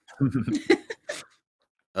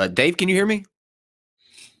 Dave, can you hear me?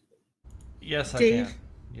 Yes, I Dave? can.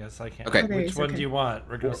 Yes, I can. Okay. Which one do you want?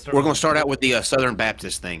 We're going to start out with the Southern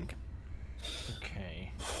Baptist thing.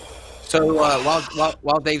 Okay. So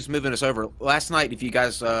while Dave's moving us over, last night, if you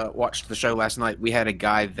guys watched the show last night, we had a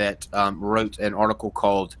guy that wrote an article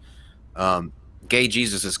called "Gay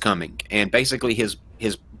Jesus is Coming," and basically his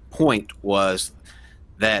point was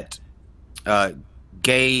that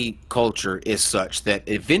gay culture is such that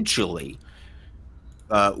eventually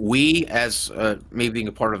we, as me being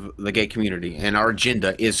a part of the gay community, and our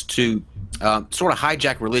agenda is to sort of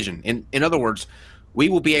hijack religion. In other words, we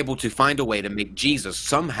will be able to find a way to make Jesus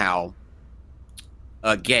somehow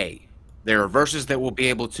gay. There are verses that we'll be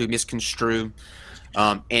able to misconstrue,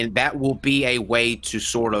 and that will be a way to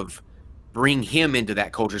sort of bring him into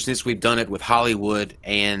that culture, since we've done it with Hollywood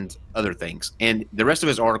and other things. And the rest of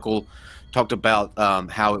his article talked about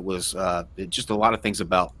how it was just a lot of things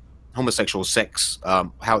about homosexual sex,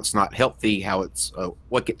 how it's not healthy, how it's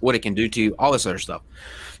what it can do to you, all this other stuff.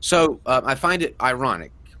 So I find it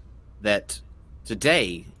ironic that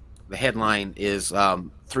today the headline is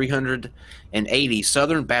 380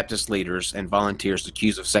 Southern Baptist leaders and volunteers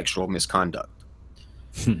accused of sexual misconduct.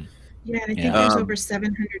 Yeah, I think there's over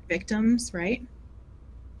 700 victims, right?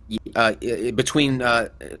 Between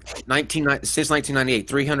since 1998,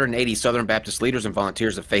 380 Southern Baptist leaders and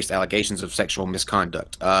volunteers have faced allegations of sexual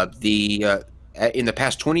misconduct. In the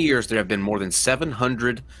past 20 years, there have been more than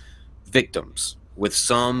 700 victims, with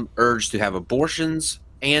some urged to have abortions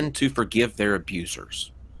and to forgive their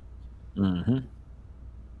abusers. Mm-hmm.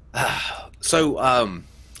 So,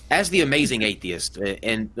 as the amazing atheist,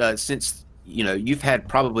 and since you've had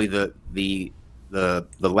probably the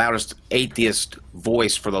loudest atheist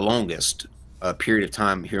voice for the longest period of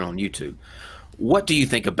time here on YouTube, what do you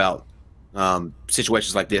think about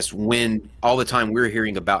situations like this, when all the time we're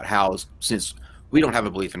hearing about how, since we don't have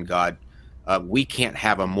a belief in God, we can't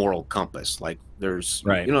have a moral compass? Like there's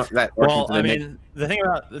right. That. Well, I mean, the thing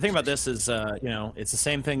about this is it's the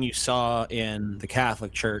same thing you saw in the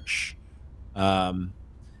Catholic Church.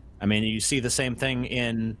 I mean, you see the same thing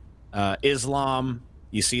in Islam.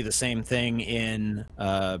 You see the same thing in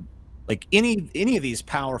like any of these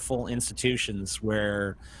powerful institutions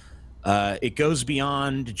where it goes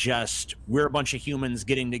beyond just we're a bunch of humans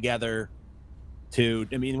getting together to.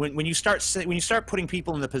 I mean, when you start putting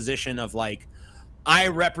people in the position of like, I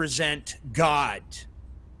represent God,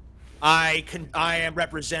 I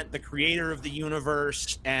represent the creator of the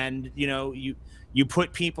universe, and you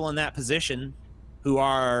put people in that position who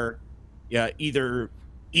are either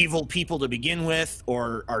evil people to begin with,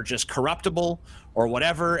 or are just corruptible or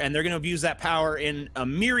whatever, and they're going to abuse that power in a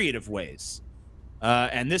myriad of ways.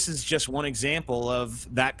 And this is just one example of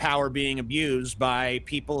that power being abused by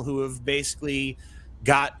people who have basically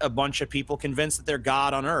got a bunch of people convinced that they're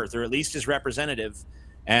God on earth, or at least his representative,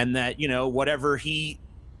 and that whatever he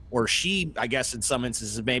or she, I guess in some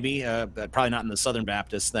instances maybe, probably not in the Southern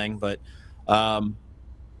Baptist thing, but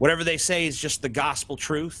whatever they say is just the gospel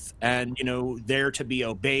truth, and they're to be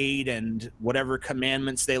obeyed, and whatever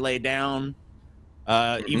commandments they lay down,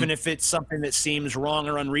 even if it's something that seems wrong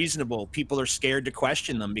or unreasonable, people are scared to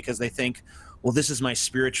question them because they think, well, this is my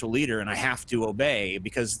spiritual leader and I have to obey,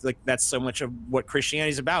 because that's so much of what Christianity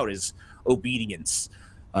is about, is obedience.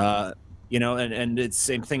 And it's the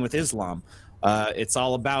same thing with Islam. It's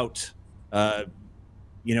all about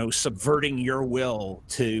subverting your will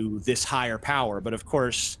to this higher power. But of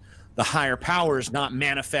course, the higher power is not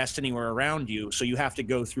manifest anywhere around you. So you have to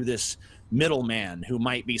go through this middleman who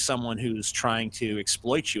might be someone who's trying to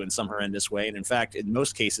exploit you in some horrendous way. And in fact, in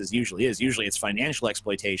most cases, usually it's financial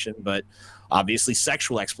exploitation, but obviously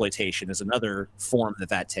sexual exploitation is another form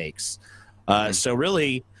that takes. So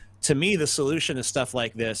really, to me, the solution to stuff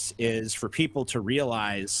like this is for people to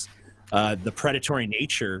realize the predatory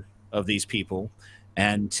nature of these people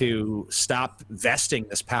and to stop vesting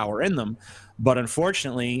this power in them. But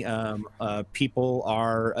unfortunately, people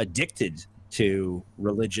are addicted to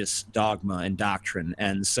religious dogma and doctrine.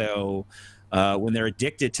 And so when they're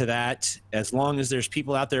addicted to that, as long as there's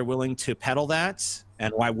people out there willing to peddle that,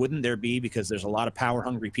 and why wouldn't there be? Because there's a lot of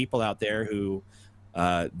power-hungry people out there who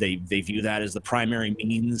they view that as the primary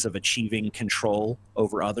means of achieving control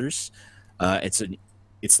over others.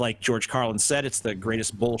 It's like George Carlin said, it's the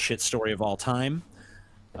greatest bullshit story of all time.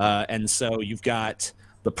 And so you've got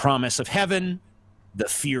the promise of heaven, the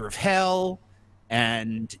fear of hell,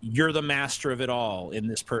 and you're the master of it all in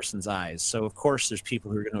this person's eyes. So of course there's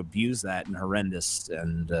people who are going to abuse that in horrendous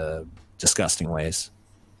and disgusting ways.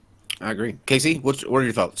 I agree. Casey, what are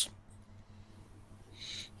your thoughts?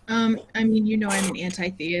 I'm an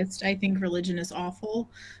anti-theist. I think religion is awful.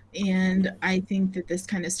 And I think that this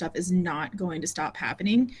kind of stuff is not going to stop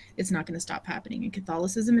happening. It's not going to stop happening in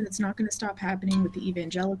Catholicism, and it's not going to stop happening with the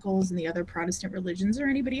evangelicals and the other Protestant religions or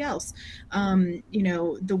anybody else.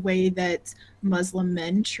 The way that Muslim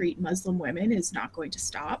men treat Muslim women is not going to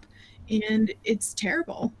stop. And it's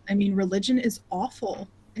terrible. Religion is awful.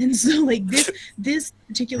 And so this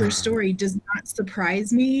particular story does not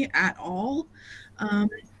surprise me at all.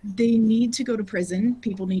 They need to go to prison.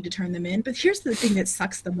 People need to turn them in. But here's the thing that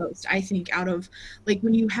sucks the most, I think, out of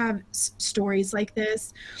when you have stories like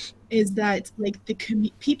this, is that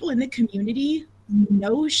the people in the community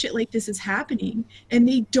know shit like this is happening and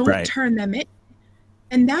they don't turn them in.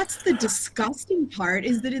 And that's the disgusting part,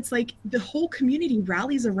 is that it's the whole community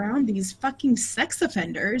rallies around these fucking sex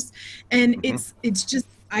offenders, and it's just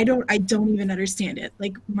I don't even understand it.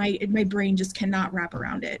 My brain just cannot wrap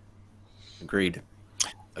around it. Agreed.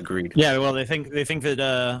 Yeah, well, they think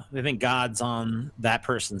that God's on that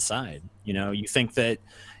person's side. You think that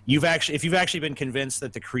if you've actually been convinced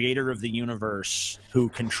that the creator of the universe, who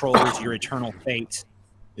controls your eternal fate,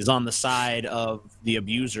 is on the side of the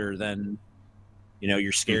abuser, then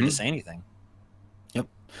you're scared to say anything. Yep.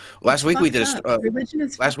 Last week we did a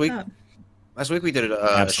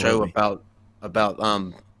show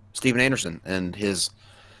about Steven Anderson and his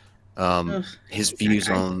views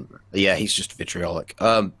on he's just vitriolic.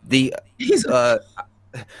 The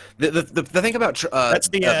thing about that's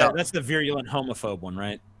the virulent homophobe one,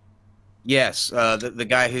 right? Yes, the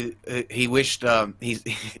guy who he wished he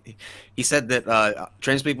said that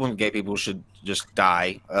trans people and gay people should just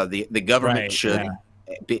die. The government should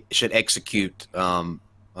execute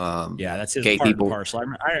that's his gay part people. And parcel.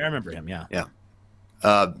 I remember him. Yeah.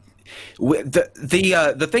 The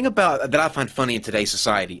thing about that I find funny in today's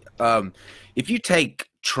society, if you take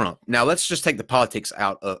Trump, now let's just take the politics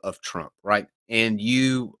out of Trump, right? And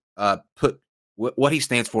you put what he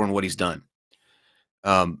stands for and what he's done.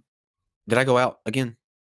 Did I go out again?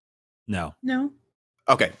 No.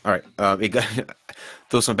 Okay, all right. It got there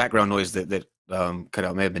was some background noise that cut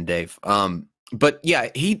out. May have been Dave. But yeah,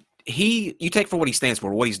 he you take for what he stands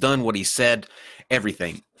for, what he's done, what he said,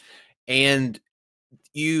 everything, and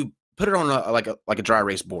you put it on a dry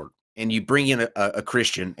erase board, and you bring in a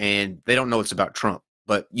Christian, and they don't know it's about Trump,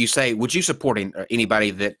 but you say, would you support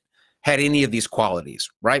anybody that had any of these qualities,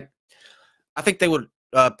 right? I think they would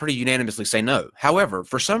pretty unanimously say no. However,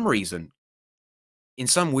 for some reason, in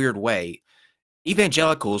some weird way,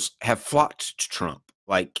 evangelicals have flocked to Trump.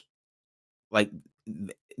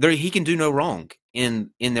 He can do no wrong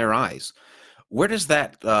in their eyes. Where does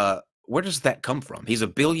that come from? He's a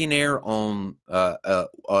billionaire on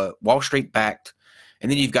Wall Street backed, and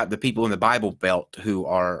then you've got the people in the Bible Belt who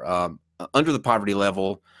are under the poverty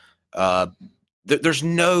level. There's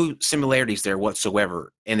no similarities there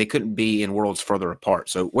whatsoever, and they couldn't be in worlds further apart.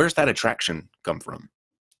 So where's that attraction come from?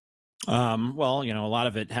 Well, a lot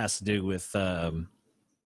of it has to do with a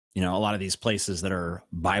lot of these places that are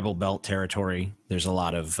Bible Belt territory. There's a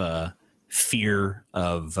lot of fear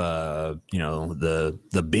of the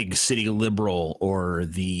big city liberal or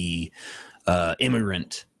the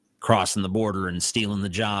immigrant crossing the border and stealing the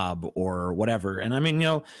job or whatever. And I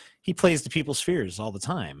mean, he plays to people's fears all the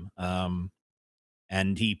time.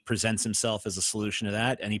 And he presents himself as a solution to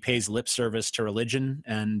that, and he pays lip service to religion.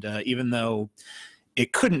 And even though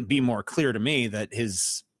it couldn't be more clear to me that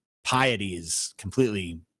his piety is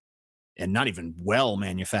completely and not even well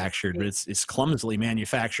manufactured, but it's clumsily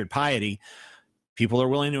manufactured piety, people are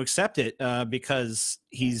willing to accept it because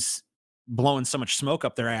he's blowing so much smoke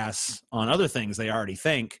up their ass on other things they already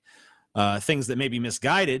think, things that may be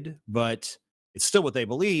misguided, but it's still what they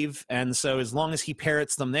believe. And so as long as he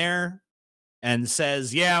parrots them there and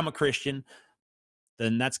says, yeah, I'm a Christian,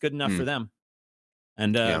 then that's good enough for them.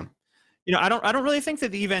 And, I don't really think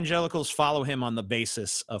that the evangelicals follow him on the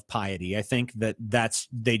basis of piety. I think that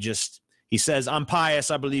he says, I'm pious,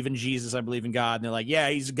 I believe in Jesus, I believe in God. And they're like, yeah,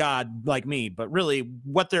 he's God like me. But really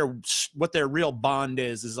what their real bond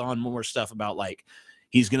is on more stuff about like,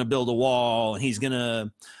 he's going to build a wall and he's going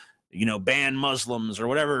to, ban Muslims or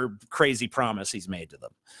whatever crazy promise he's made to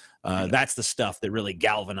them. That's the stuff that really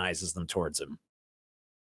galvanizes them towards him.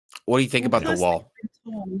 What do you think about the wall?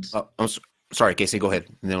 I'm sorry, Casey, go ahead.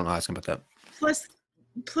 And then I'll ask him about that.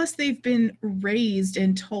 Plus, they've been raised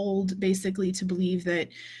and told basically to believe that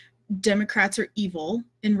Democrats are evil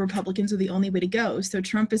and Republicans are the only way to go. So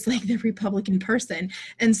Trump is like the Republican person.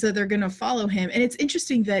 And so they're going to follow him. And it's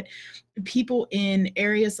interesting that people in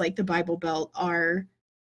areas like the Bible Belt are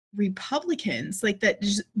Republicans, like that,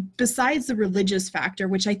 just besides the religious factor,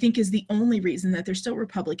 which I think is the only reason that they're still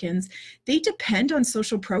Republicans, they depend on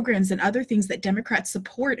social programs and other things that Democrats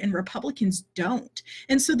support and Republicans don't.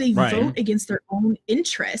 And so they vote against their own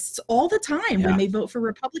interests all the time when they vote for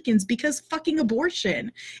Republicans because fucking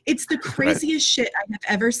abortion. It's the craziest shit I have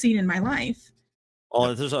ever seen in my life.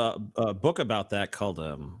 Oh, there's a book about that called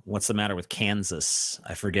What's the Matter with Kansas?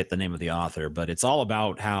 I forget the name of the author, but it's all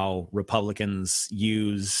about how Republicans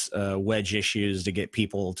use wedge issues to get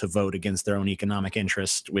people to vote against their own economic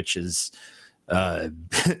interest, which is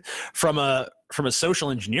from a social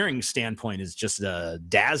engineering standpoint is just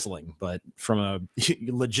dazzling, but from a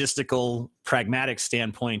logistical, pragmatic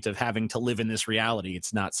standpoint of having to live in this reality,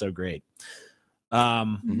 it's not so great. But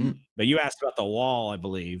you asked about the wall, I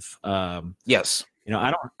believe. Yes.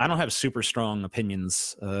 I don't have super strong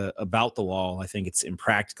opinions about the wall. I think it's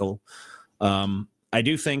impractical. I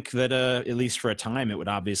do think that at least for a time, it would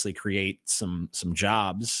obviously create some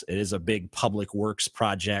jobs. It is a big public works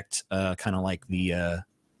project, kind of like the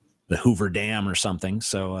Hoover Dam or something.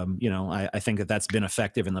 So, I think that that's been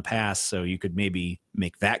effective in the past. So you could maybe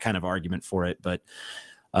make that kind of argument for it. But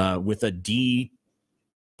with a D+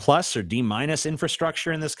 or D-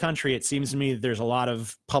 infrastructure in this country, it seems to me that there's a lot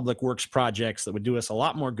of public works projects that would do us a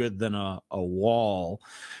lot more good than a wall.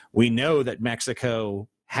 We know that Mexico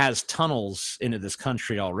has tunnels into this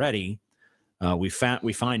country already. We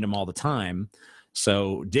find them all the time.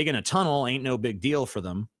 So digging a tunnel ain't no big deal for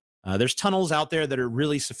them. There's tunnels out there that are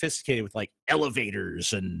really sophisticated with like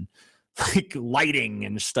elevators and like lighting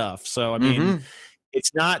and stuff. So, I mean,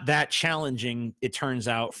 it's not that challenging, it turns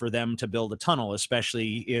out, for them to build a tunnel,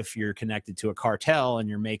 especially if you're connected to a cartel and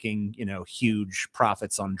you're making, huge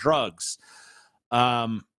profits on drugs.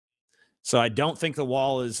 So I don't think the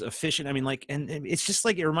wall is efficient. I mean, and it's just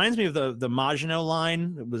like, it reminds me of the Maginot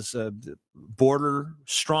Line. It was a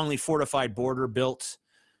strongly fortified border built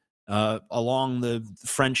along the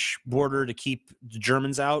French border to keep the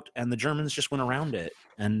Germans out, and the Germans just went around it.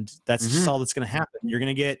 And that's just all that's going to happen. You're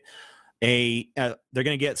going to get they're going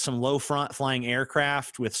to get some low front flying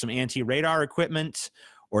aircraft with some anti-radar equipment,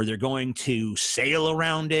 or they're going to sail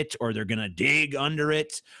around it, or they're going to dig under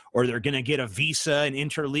it, or they're going to get a visa and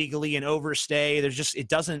enter legally and overstay.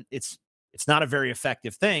 It's not a very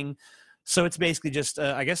effective thing. So it's basically just,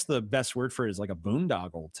 I guess the best word for it is like a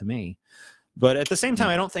boondoggle to me. But at the same time,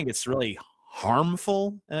 I don't think it's really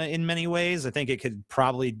harmful in many ways. I think it could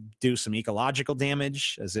probably do some ecological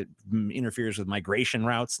damage as it interferes with migration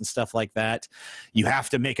routes and stuff like that. You have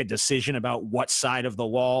to make a decision about what side of the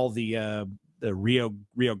wall the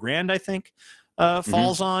Rio Grande, I think,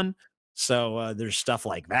 falls on. So there's stuff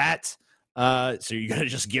like that. So you're going to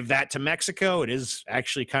just give that to Mexico. It is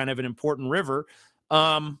actually kind of an important river.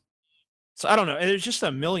 So I don't know. There's just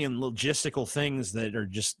a million logistical things that are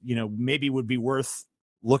just, maybe would be worth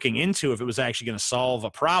looking into if it was actually going to solve a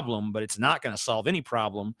problem, but it's not going to solve any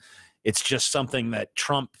problem. It's just something that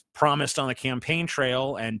Trump promised on the campaign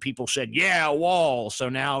trail, and people said, yeah, a wall. So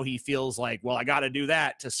now he feels like, well, I got to do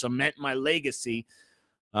that to cement my legacy.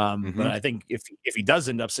 But I think if he does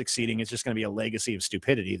end up succeeding, it's just going to be a legacy of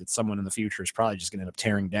stupidity that someone in the future is probably just going to end up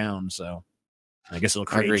tearing down. So I guess it'll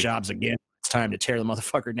create jobs again. It's time to tear the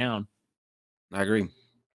motherfucker down. I agree.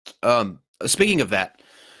 Speaking of that,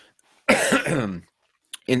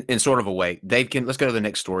 in sort of a way, let's go to the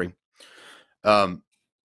next story.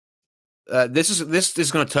 This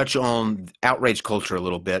is going to touch on outrage culture a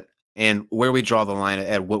little bit and where we draw the line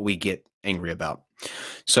at what we get angry about.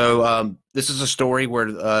 So this is a story where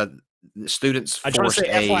the students I try to say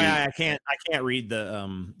FYI, I can't read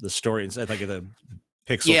the story. It's like the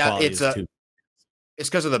pixel quality is too. It's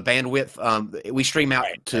because of the bandwidth. We stream out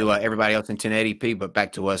to everybody else in 1080p, but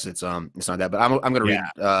back to us, it's not that. But I'm going to read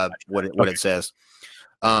what it says.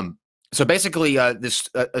 So basically, a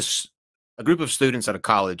group of students at a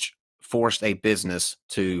college forced a business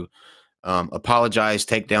to apologize,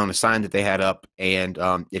 take down a sign that they had up, and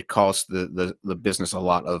it cost the business a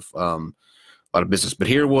lot of business. But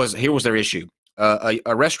here was their issue.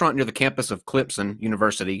 A restaurant near the campus of Clemson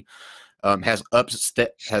University has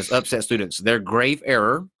upset students. Their grave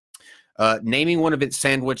error, naming one of its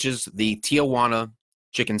sandwiches the Tijuana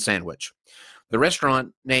chicken sandwich. The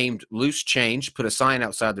restaurant, named Loose Change, put a sign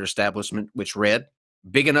outside their establishment which read,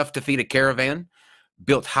 "Big enough to feed a caravan,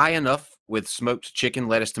 built high enough with smoked chicken,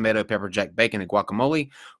 lettuce, tomato, pepper jack, bacon, and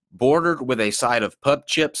guacamole, bordered with a side of pub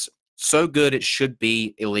chips, so good it should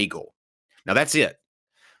be illegal." Now that's it.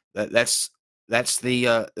 That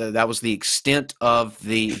was the extent of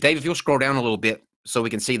the. Dave, if you'll scroll down a little bit so we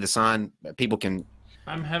can see the sign, people can.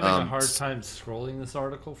 I'm having a hard time scrolling this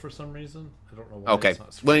article for some reason. I don't know why. Okay.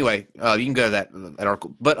 Well, anyway, you can go to that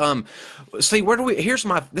article. But see,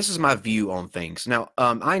 this is my view on things. Now,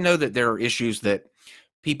 I know that there are issues that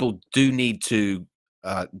people do need to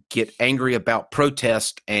get angry about,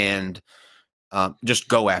 protest, and just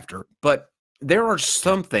go after. But there are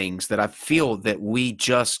some things that I feel that we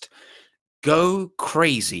just go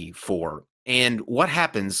crazy for. And what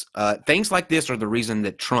happens, things like this are the reason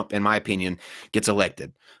that Trump, in my opinion, gets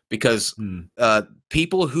elected. Because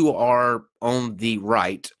people who are on the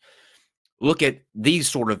right look at these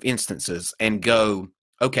sort of instances and go,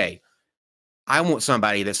 okay, I want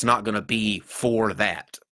somebody that's not going to be for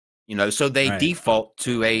that. So they default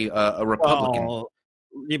to a Republican. Well,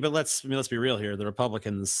 yeah, but let's be real here. The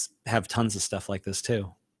Republicans have tons of stuff like this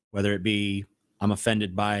too, whether it be I'm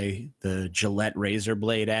offended by the Gillette razor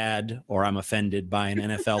blade ad, or I'm offended by an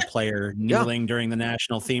NFL player kneeling during the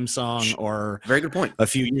national theme song, or very good point. A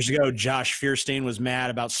few years ago, Josh Fierstein was mad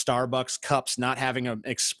about Starbucks cups not having an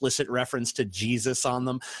explicit reference to Jesus on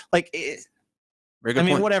them. Like, very good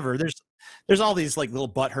point. Whatever. There's all these like little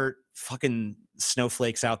butthurt fucking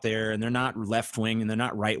snowflakes out there, and they're not left wing and they're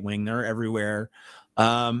not right wing. They're everywhere.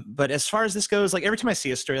 But as far as this goes, like every time I see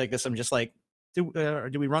a story like this, I'm just like, do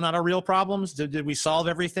we run out of real problems? Did we solve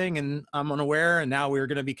everything and I'm unaware and now we're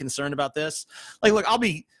going to be concerned about this? Like, look,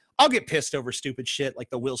 I'll get pissed over stupid shit like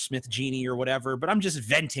the Will Smith genie or whatever, but I'm just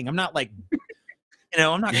venting. I'm not like,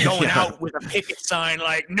 I'm not going out with a picket sign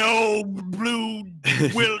like no blue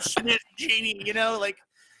Will Smith genie, like.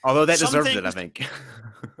 Although that deserves it, I think.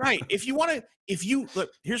 Right. If you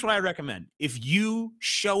look, here's what I recommend. If you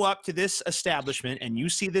show up to this establishment and you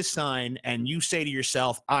see this sign and you say to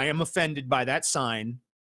yourself, I am offended by that sign,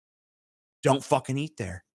 don't fucking eat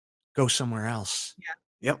there. Go somewhere else.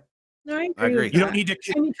 Yeah. Yep. No, I agree. You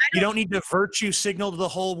don't need to virtue signal to the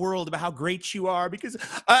whole world about how great you are because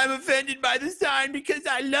I'm offended by the sign because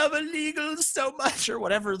I love illegals so much or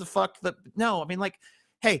whatever the fuck. No,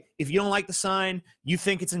 hey, if you don't like the sign, you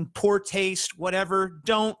think it's in poor taste, whatever,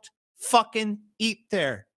 don't fucking eat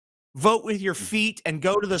there. Vote with your feet and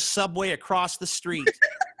go to the subway across the street.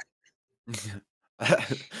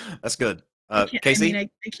 That's good.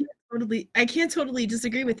 Casey? I can't totally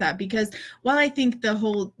disagree with that because while I think the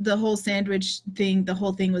whole sandwich thing, the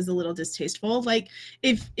whole thing was a little distasteful, like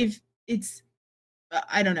if it's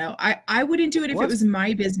I don't know. I wouldn't do it if it was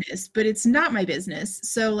my business, but it's not my business.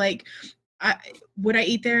 So like would I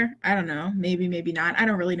eat there? I don't know. Maybe not. I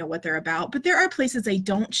don't really know what they're about. But there are places I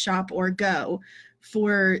don't shop or go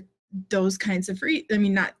for those kinds of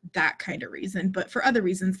not that kind of reason, but for other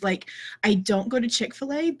reasons. Like I don't go to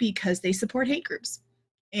Chick-fil-A because they support hate groups.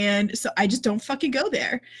 And so I just don't fucking go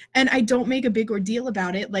there. And I don't make a big ordeal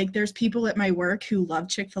about it. Like there's people at my work who love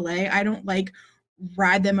Chick-fil-A. I don't like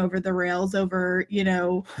ride them over the rails over,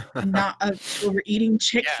 not over eating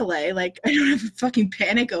Chick-fil-A. Like I don't have a fucking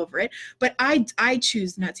panic over it, but I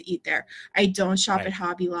choose not to eat there. I don't shop at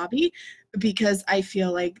Hobby Lobby because I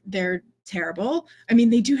feel like they're terrible.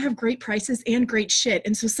 They do have great prices and great shit.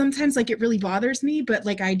 And so sometimes like it really bothers me, but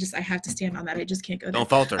like I have to stand on that. I just can't go there. Don't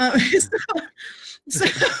falter.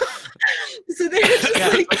 So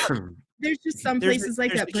there's just some places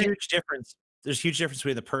like that. But huge difference. There's a huge difference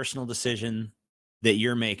between the personal decision that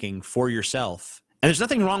you're making for yourself. And there's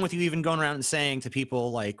nothing wrong with you even going around and saying to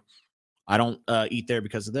people like, I don't eat there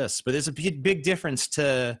because of this. But there's a big difference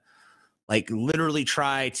to like literally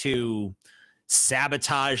try to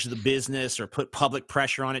sabotage the business or put public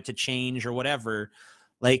pressure on it to change or whatever.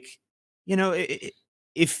 Like, you know,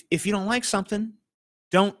 if you don't like something,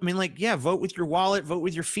 vote with your wallet, vote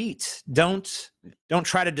with your feet. Don't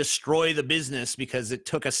try to destroy the business because it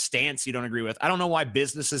took a stance you don't agree with. I don't know why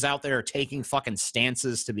businesses out there are taking fucking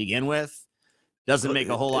stances to begin with. Doesn't make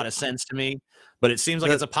a whole lot of sense to me, but it seems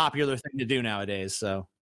like it's a popular thing to do nowadays. So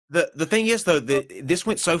the thing is, though, this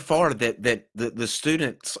went so far that the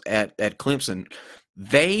students at Clemson,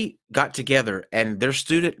 they got together and their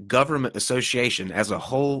student government association as a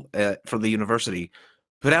whole for the university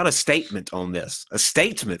put out a statement on this, a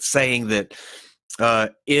statement saying that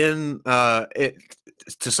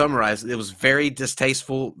to summarize, it was very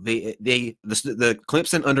distasteful. The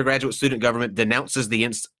Clemson undergraduate student government denounces the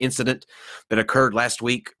incident that occurred last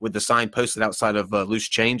week with the sign posted outside of Loose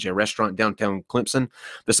Change, a restaurant downtown Clemson.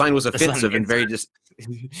 The sign was offensive and very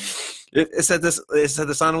It said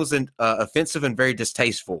the sign was offensive and very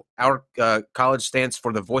distasteful. Our college stands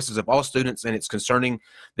for the voices of all students, and it's concerning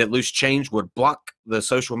that Loose Change would block the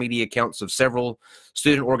social media accounts of several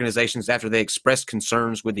student organizations after they expressed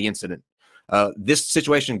concerns with the incident. This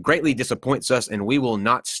situation greatly disappoints us, and we will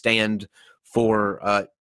not stand for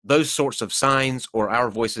those sorts of signs or our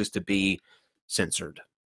voices to be censored.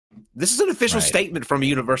 This is an official statement from a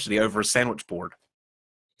university over a sandwich board.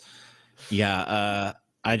 Yeah,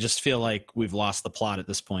 I just feel like we've lost the plot at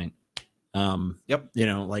this point. Yep. You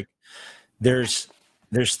know, like there's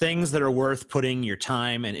things that are worth putting your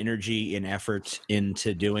time and energy and effort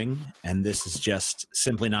into doing, and this is just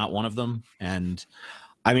simply not one of them. And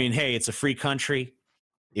I mean, hey, it's a free country.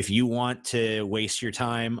 If you want to waste your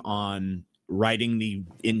time on righting the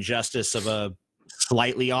injustice of a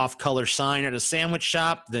slightly off-color sign at a sandwich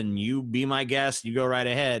shop, then you be my guest. You go right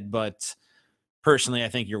ahead. But personally, I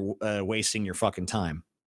think you're wasting your fucking time.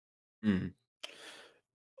 Mm.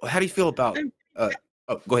 How do you feel about go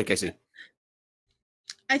ahead, Casey.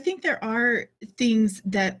 I think there are things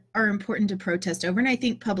that are important to protest over, and I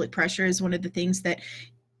think public pressure is one of the things that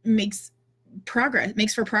makes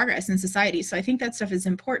for progress in society. So I think that stuff is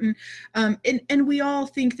important. And we all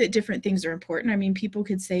think that different things are important. I mean, people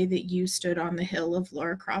could say that you stood on the hill of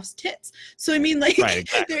Lara Croft's tits. So I mean, like, right,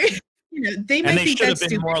 exactly. You know, they might and they think should that's have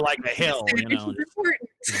been stupid. more like a hill, you know.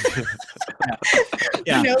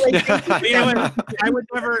 Yeah. You know, like, I would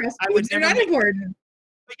never they're not important.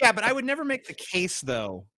 Yeah, but I would never make the case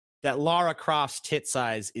though that Lara Croft's tit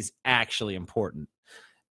size is actually important.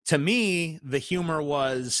 To me, the humor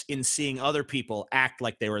was in seeing other people act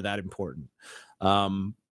like they were that important.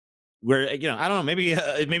 Where, you know, I don't know,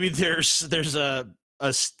 maybe there's a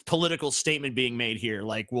political statement being made here,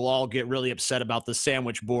 like we'll all get really upset about the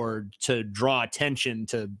sandwich board to draw attention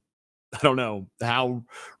to, I don't know how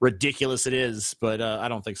ridiculous it is, but I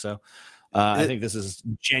don't think so. I think this is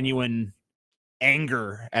genuine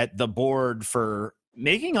anger at the board for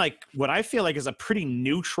making like what I feel like is a pretty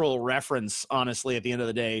neutral reference, honestly, at the end of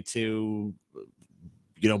the day, to,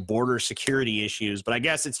 you know, border security issues. But I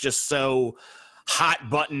guess it's just so hot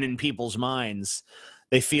button in people's minds.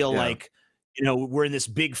 They feel like, you know, we're in this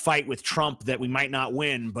big fight with Trump that we might not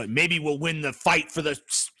win, but maybe we'll win the fight for the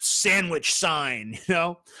sandwich sign, you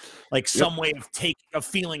know, like some way of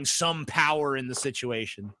feeling some power in the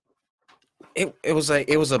situation. It was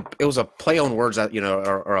a play on words, you know,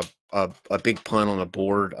 or a big pun on a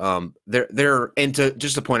board. And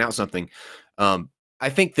to point out something, I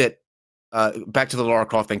think that back to the Lara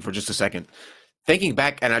Croft thing for just a second. Thinking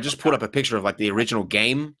back, and I just put up a picture of like the original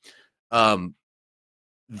game.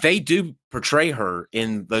 They do portray her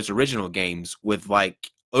in those original games with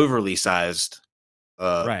like overly sized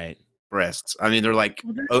breasts. I mean, they're like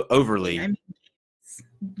overly. I mean,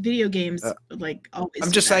 video games like always.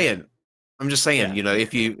 I'm just saying, yeah. You know,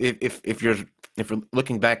 if you're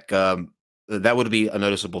looking back, that would be a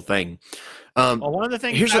noticeable thing. Well, one of the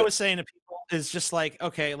things I was saying to people is just like,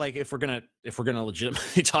 okay, like if we're gonna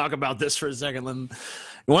legitimately talk about this for a second, then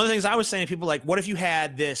one of the things I was saying to people, like, what if you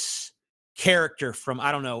had this character from,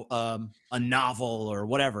 I don't know, a novel or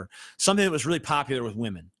whatever, something that was really popular with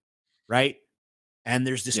women, right? And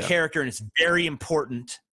there's this character, and it's very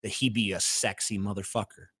important that he be a sexy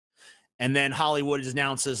motherfucker. And then Hollywood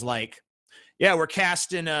announces like, yeah, we're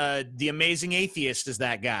casting the Amazing Atheist as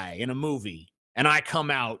that guy in a movie. And I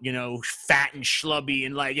come out, you know, fat and schlubby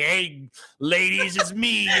and like, hey, ladies, it's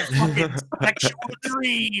me, your fucking sexual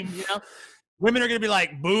dream, you know? women are going to be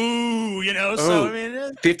like, boo, you know? So, I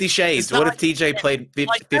mean, 50 Shades. What if TJ played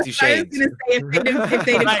 50 Shades? I was going to say, if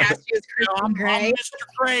they'd have cast you as Christian Grey. I'm Mr.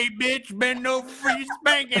 Grey, bitch. Bend over for you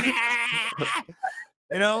spanking.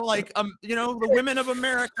 You know, like, you know, the women of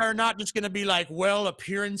America are not just going to be like, well,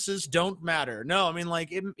 appearances don't matter. No, I mean, like,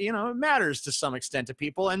 it matters to some extent to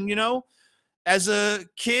people. And, you know, as a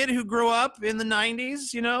kid who grew up in the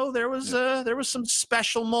 90s, you know, there was some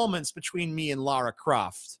special moments between me and Lara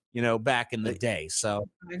Croft, you know, back in the day. So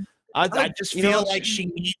I just feel like she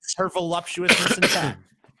needs her voluptuousness intact.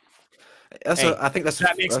 I think that's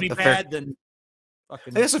that makes me bad. Then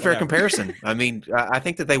that's a fair comparison. I mean, I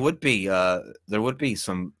think that they would be there would be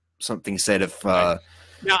something said if. Now,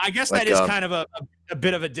 I guess like, that is kind of a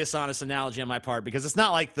bit of a dishonest analogy on my part, because it's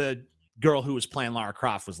not like the girl who was playing Lara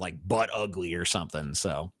Croft was like butt ugly or something.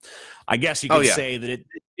 So I guess you could say that it,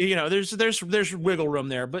 you know, there's wiggle room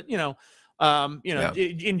there, but you know,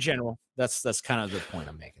 in general, that's kind of the point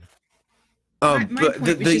I'm making. My point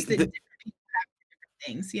was just that different people have different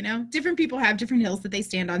things, you know, different people have different hills that they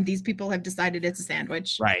stand on. These people have decided it's a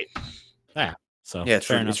sandwich. Right. Yeah. So yeah,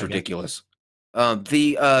 it's ridiculous.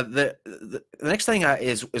 The next thing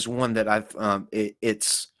is one that I've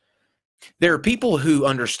it's there are people who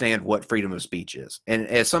understand what freedom of speech is, and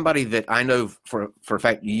as somebody that I know for a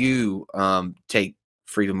fact, you take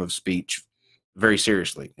freedom of speech very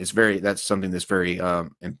seriously. That's something that's very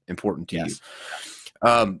important to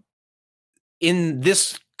you. In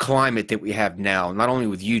this climate that we have now, not only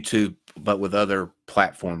with YouTube but with other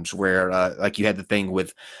platforms, where like you had the thing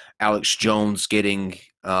with Alex Jones getting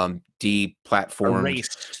deplatformed.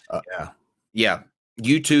 Yeah.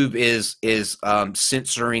 YouTube is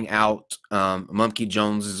censoring out. Monkey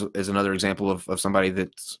Jones is another example of somebody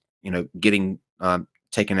that's, you know, getting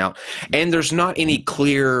taken out. And there's not any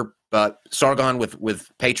clear, Sargon with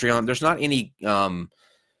Patreon, there's not any, a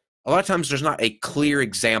lot of times there's not a clear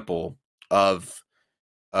example of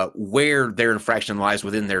where their infraction lies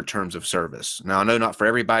within their terms of service. Now, I know not for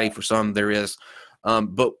everybody, for some there is,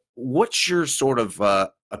 but what's your sort of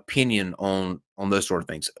opinion on those sort of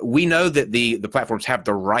things? We know that the platforms have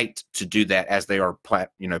the right to do that, as they are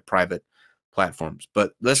private platforms.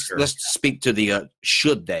 But let's speak to the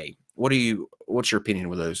should they. What's your opinion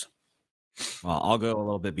with those? Well, I'll go a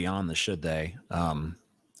little bit beyond the should they.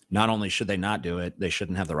 Not only should they not do it, they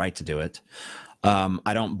shouldn't have the right to do it.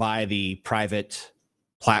 I don't buy the private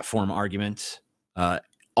platform argument.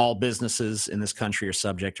 All businesses in this country are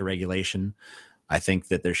subject to regulation. I think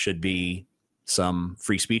that there should be some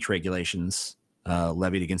free speech regulations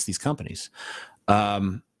levied against these companies.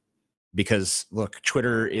 Because look,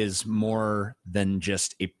 Twitter is more than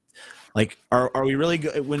just are we really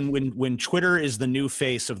when Twitter is the new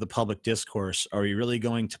face of the public discourse, are we really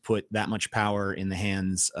going to put that much power in the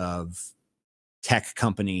hands of tech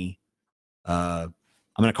company? I'm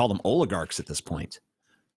going to call them oligarchs at this point.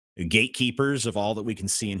 Gatekeepers of all that we can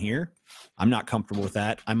see and hear. I'm not comfortable with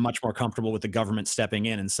that. I'm much more comfortable with the government stepping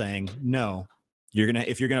in and saying, no,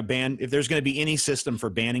 if there's going to be any system for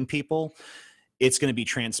banning people, it's going to be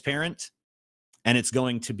transparent, and it's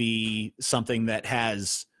going to be something that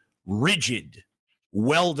has rigid,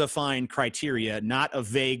 well-defined criteria, not a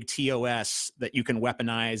vague TOS that you can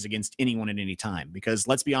weaponize against anyone at any time. Because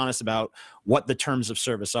let's be honest about what the terms of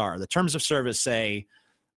service are. The terms of service say,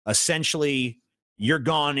 essentially, you're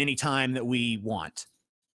gone anytime that we want.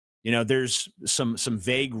 You know, there's some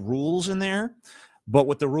vague rules in there, but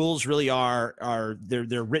what the rules really are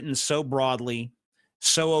they're written so broadly,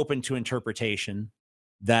 so open to interpretation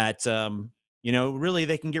that really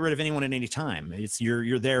they can get rid of anyone at any time. It's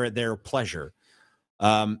you're there at their pleasure.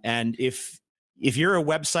 And if you're a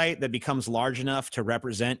website that becomes large enough to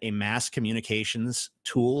represent a mass communications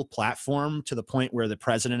tool platform to the point where the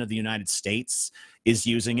president of the United States is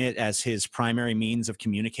using it as his primary means of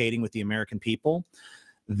communicating with the American people,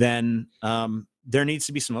 then there needs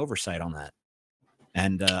to be some oversight on that.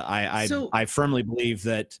 And I firmly believe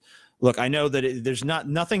that. Look, I know that there's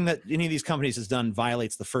nothing that any of these companies has done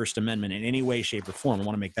violates the First Amendment in any way, shape, or form. I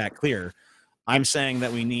want to make that clear. I'm saying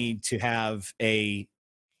that we need to have the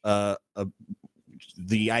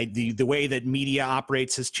way that media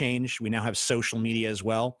operates has changed. We now have social media as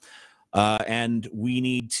well, and we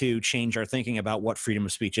need to change our thinking about what freedom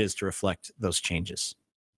of speech is to reflect those changes.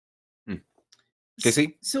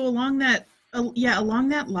 Casey? So along that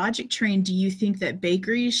logic train, do you think that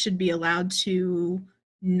bakeries should be allowed to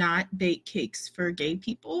not bake cakes for gay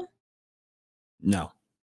people? No,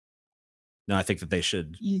 I think that they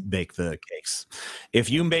should bake the cakes. If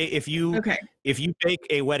you bake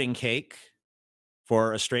a wedding cake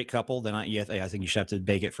for a straight couple, then I think you should have to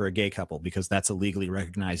bake it for a gay couple because that's a legally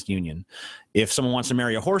recognized union. If someone wants to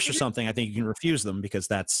marry a horse or something, I think you can refuse them because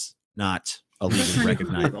that's not a legally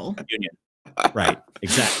recognized union. Right,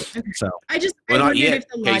 exactly. So I wondered if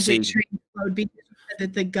the logic train flowed because you said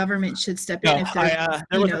that the government should step in. If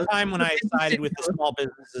there was a time when I sided with the small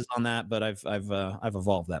businesses on that, but I've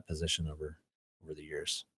evolved that position over the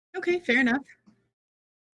years. Okay, fair enough.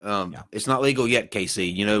 It's not legal yet, Casey.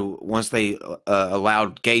 You know, once they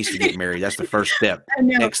allowed gays to get married, that's the first step.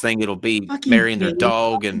 Next thing it'll be marrying their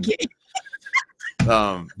dog and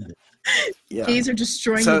gays are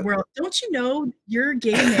destroying the world. Don't you know your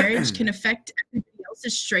gay marriage can affect everybody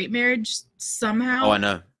else's straight marriage somehow? Oh, I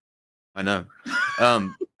know.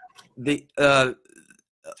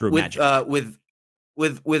 Through magic.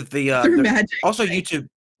 With the also YouTube.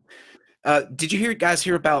 Did you guys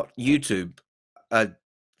hear about YouTube?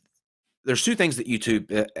 There's two things that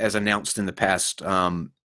YouTube has announced in the past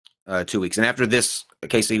 2 weeks, and after this,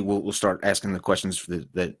 Casey, we'll start asking the questions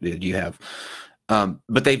that you have.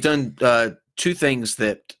 But they've done two things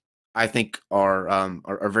that I think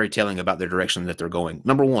are very telling about their direction that they're going.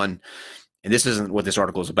 Number one, and this isn't what this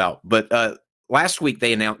article is about, but last week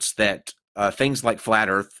they announced that things like flat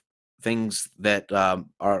Earth, things that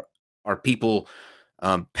are people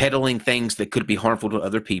peddling things that could be harmful to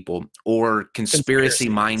other people, or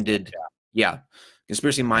conspiracy-minded,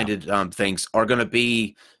 things are going to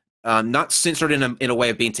be not censored in a way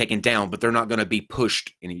of being taken down, but they're not going to be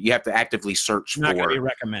pushed. You have to actively search for. Not going to be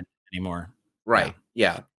recommended anymore. Right.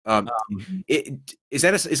 Yeah. Is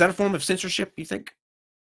that a form of censorship, you think?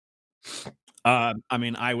 I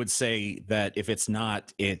mean, I would say that if it's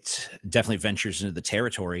not, it definitely ventures into the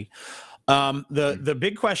territory. The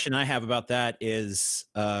big question I have about that is,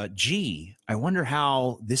 I wonder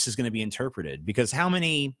how this is going to be interpreted, because how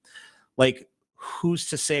many, who's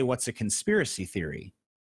to say what's a conspiracy theory,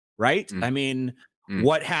 right? I mean,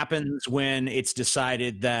 what happens when it's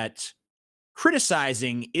decided that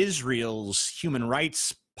criticizing Israel's human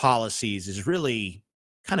rights policies is really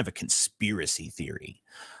kind of a conspiracy theory?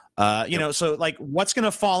 So what's going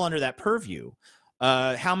to fall under that purview?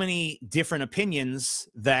 How many different opinions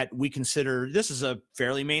that we consider this is a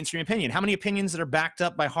fairly mainstream opinion? How many opinions that are backed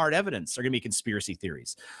up by hard evidence are going to be conspiracy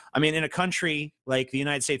theories? I mean, in a country like the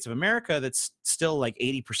United States of America that's still like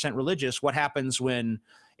 80% religious, what happens when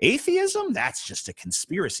atheism? That's just a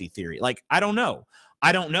conspiracy theory. I don't know.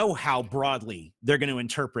 I don't know how broadly they're going to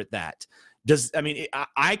interpret that.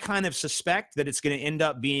 I kind of suspect that it's going to end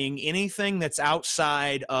up being anything that's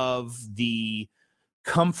outside of the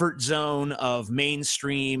comfort zone of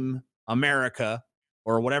mainstream America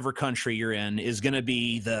or whatever country you're in is going to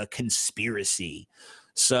be the conspiracy.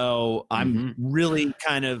 So I'm really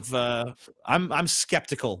kind of I'm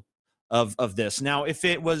skeptical of this. Now, if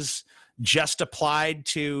it was just applied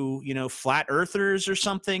to, flat earthers or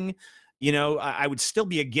something, I would still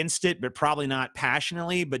be against it, but probably not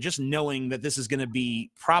passionately. But just knowing that this is going to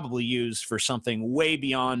be probably used for something way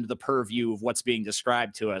beyond the purview of what's being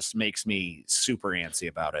described to us makes me super antsy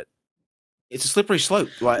about it. It's a slippery slope,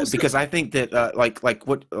 because I think that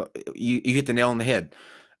what you hit the nail on the head.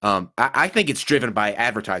 I think it's driven by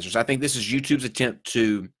advertisers. I think this is YouTube's attempt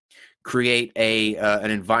to create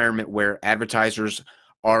an environment where advertisers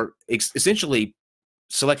are essentially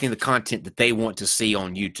selecting the content that they want to see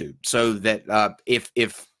on YouTube, so that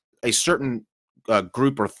if a certain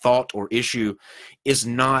group or thought or issue is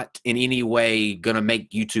not in any way going to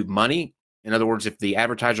make YouTube money, in other words, if the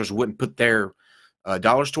advertisers wouldn't put their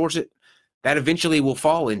dollars towards it, that eventually will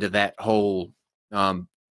fall into that whole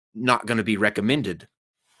not going to be recommended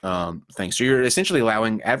thing. So you're essentially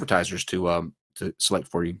allowing advertisers to select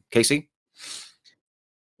for you. Casey?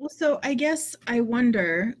 Well, so I guess I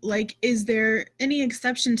wonder, is there any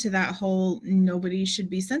exception to that whole nobody should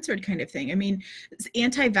be censored kind of thing? I mean,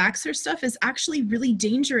 anti-vaxxer stuff is actually really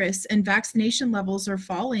dangerous, and vaccination levels are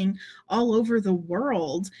falling all over the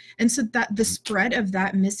world. And so that the spread of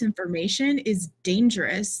that misinformation is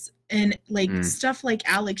dangerous. And stuff like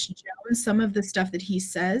Alex Jones, some of the stuff that he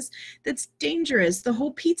says, that's dangerous. The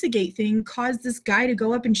whole Pizzagate thing caused this guy to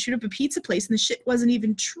go up and shoot up a pizza place, and the shit wasn't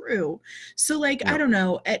even true. So I don't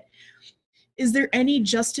know. Is there any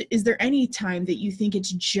time that you think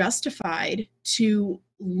it's justified to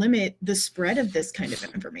limit the spread of this kind of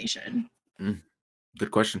information?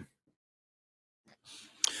 Good question.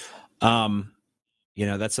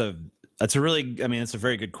 That's a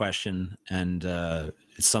very good question, and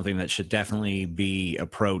it's something that should definitely be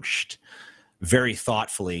approached very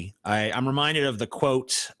thoughtfully. I'm reminded of the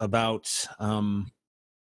quote about,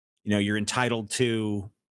 you're entitled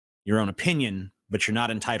to your own opinion, but you're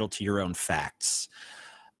not entitled to your own facts.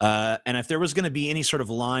 And if there was going to be any sort of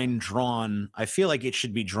line drawn, I feel like it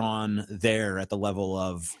should be drawn there at the level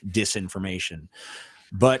of disinformation.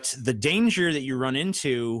 But the danger that you run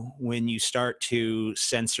into when you start to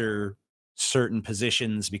censor certain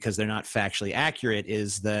positions because they're not factually accurate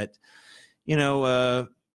is that,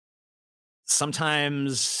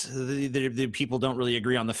 sometimes the people don't really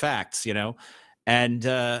agree on the facts, and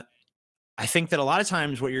I think that a lot of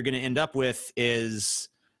times what you're going to end up with is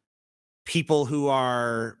people who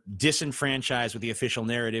are disenfranchised with the official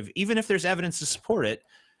narrative, even if there's evidence to support it,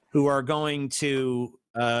 who are going to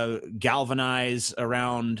galvanize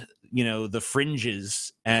around, the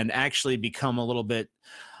fringes and actually become a little bit.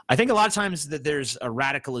 I think a lot of times that there's a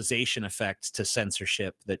radicalization effect to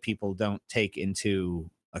censorship that people don't take into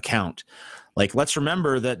account. Like, let's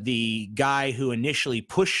remember that the guy who initially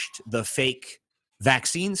pushed the fake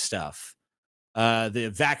vaccine stuff,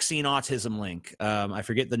 the vaccine autism link, I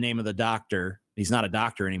forget the name of the doctor. He's not a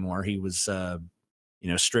doctor anymore. He was,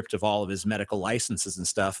 stripped of all of his medical licenses and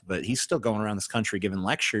stuff, but he's still going around this country giving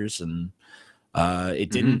lectures, and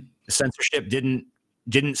censorship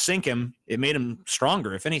didn't sink him. It made him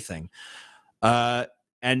stronger, if anything.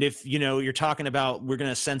 And if, you're talking about, we're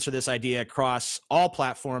going to censor this idea across all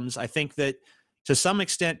platforms, I think that to some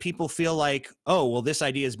extent people feel like, oh, well, this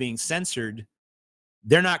idea is being censored.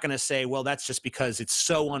 They're not going to say, well, that's just because it's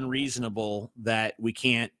so unreasonable that we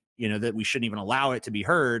can't, that we shouldn't even allow it to be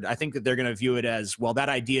heard. I think that they're going to view it as, well, that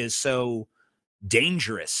idea is so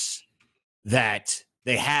dangerous that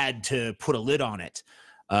they had to put a lid on it.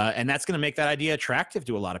 And that's going to make that idea attractive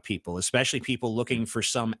to a lot of people, especially people looking for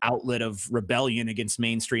some outlet of rebellion against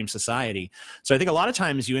mainstream society. So I think a lot of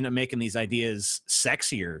times you end up making these ideas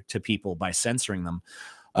sexier to people by censoring them.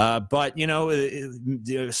 But,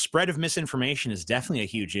 the spread of misinformation is definitely a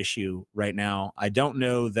huge issue right now. I don't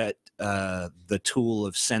know that the tool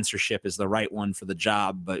of censorship is the right one for the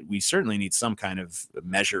job, but we certainly need some kind of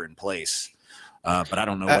measure in place. But I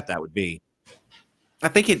don't know what that would be. I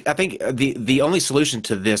think the only solution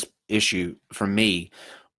to this issue for me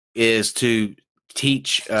is to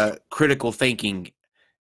teach critical thinking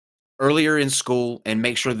earlier in school and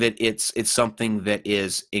make sure that it's something that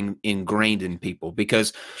is ingrained in people.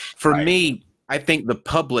 Because for me, I think the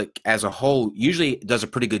public as a whole usually does a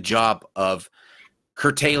pretty good job of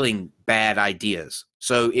curtailing bad ideas.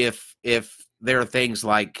 So if there are things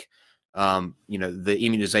like the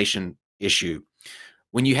immunization issue,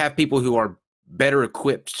 when you have people who are better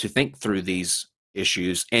equipped to think through these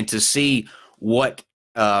issues and to see what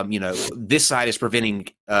this side is preventing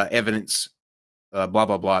evidence, blah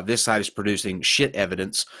blah blah, this side is producing shit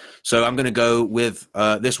evidence, so I'm going to go with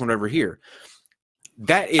this one over here.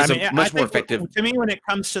 That is much more effective. To me, when it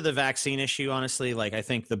comes to the vaccine issue, honestly, I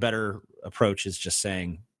think the better approach is just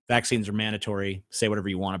saying vaccines are mandatory. Say whatever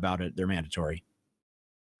you want about it. They're mandatory.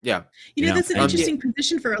 Yeah. That's an interesting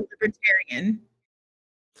position for a libertarian.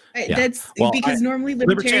 Because normally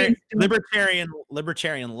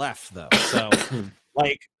libertarian left, though. So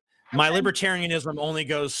my libertarianism only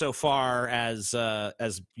goes so far as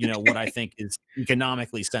what I think is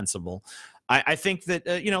economically sensible. I think that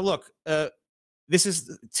this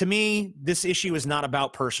is, to me, this issue is not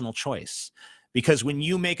about personal choice, because when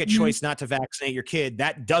you make a choice not to vaccinate your kid,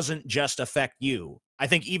 that doesn't just affect you. I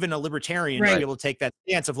think even a libertarian should be able to take that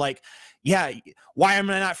stance of why am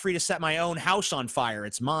I not free to set my own house on fire?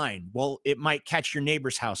 It's mine. Well, it might catch your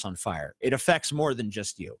neighbor's house on fire. It affects more than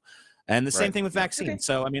just you. And the same thing with vaccines. Okay.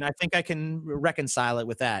 So, I think I can reconcile it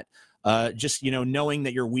with that. Just, knowing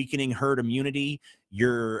that you're weakening herd immunity,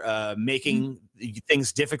 you're making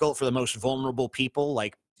things difficult for the most vulnerable people.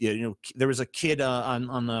 Like, there was a kid I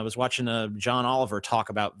was watching John Oliver talk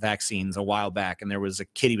about vaccines a while back, and there was a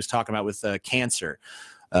kid he was talking about with cancer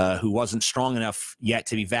who wasn't strong enough yet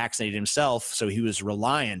to be vaccinated himself, so he was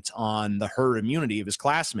reliant on the herd immunity of his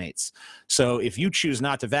classmates. So if you choose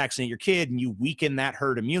not to vaccinate your kid and you weaken that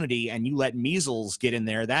herd immunity and you let measles get in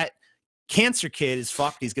there, that cancer kid is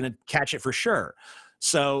fucked. He's going to catch it for sure.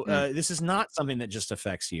 So this is not something that just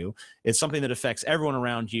affects you. It's something that affects everyone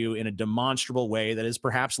around you in a demonstrable way that is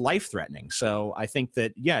perhaps life-threatening. So I think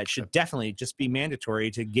that, it should definitely just be mandatory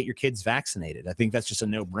to get your kids vaccinated. I think that's just a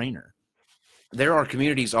no-brainer. There are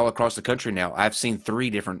communities all across the country now. I've seen 3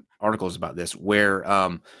 different articles about this where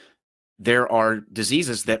there are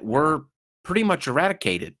diseases that were pretty much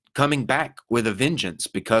eradicated coming back with a vengeance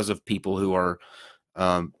because of people who are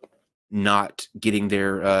not getting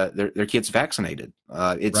their kids vaccinated.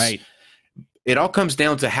 It's right. It all comes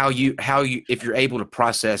down to how you if you're able to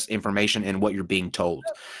process information and what you're being told.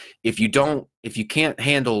 If you can't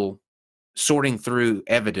handle sorting through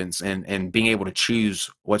evidence and being able to choose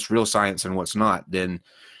what's real science and what's not, then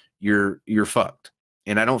you're fucked.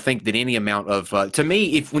 And I don't think that any amount of to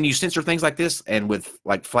me, if when you censor things like this and with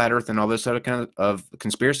like flat Earth and all those other kind of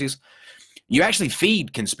conspiracies, you actually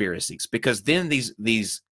feed conspiracies, because then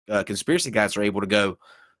these conspiracy guys are able to go,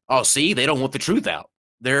 oh, see, they don't want the truth out.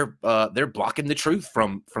 They're blocking the truth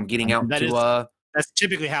from getting out that's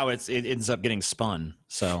typically how it ends up getting spun.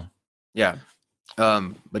 So yeah.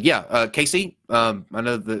 But yeah, Casey, I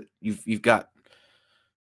know that you've got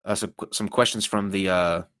some questions from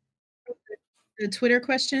the Twitter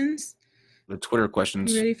questions. The Twitter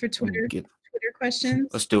questions. You ready for Twitter questions?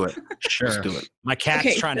 Let's do it. Sure. Let's do it. My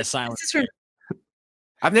cat's trying to silence.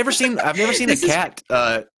 I've never seen a cat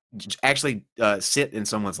actually sit in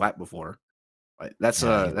someone's lap before. That's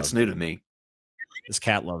new to me. This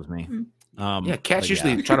cat loves me. Yeah, cats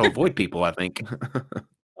usually try to avoid people, I think.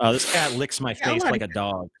 This cat licks my face like a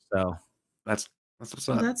dog. So that's what's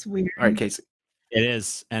up. That's weird. All right, Casey. It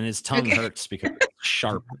is, and his tongue hurts because it's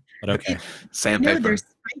sharp. But okay. Sandpaper. No, they're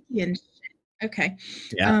spiky and shit. Okay.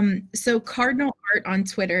 Yeah. So Cardinal Art on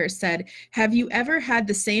Twitter said, have you ever had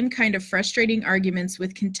the same kind of frustrating arguments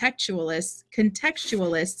with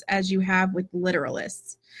contextualists as you have with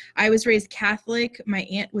literalists? I was raised Catholic. My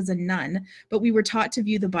aunt was a nun, but we were taught to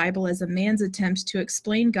view the Bible as a man's attempt to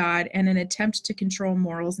explain God and an attempt to control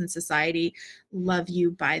morals in society. Love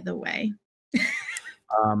you, by the way.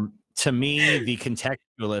 To me, the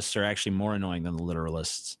contextualists are actually more annoying than the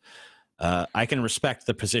literalists. I can respect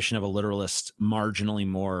the position of a literalist marginally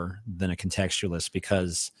more than a contextualist,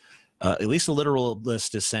 because at least a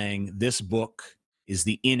literalist is saying this book is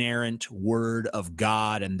the inerrant word of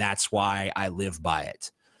God, and that's why I live by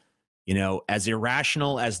it. You know, as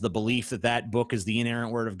irrational as the belief that that book is the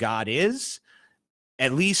inerrant word of God is,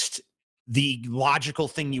 at least the logical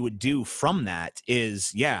thing you would do from that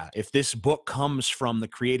is, yeah, if this book comes from the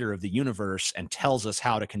creator of the universe and tells us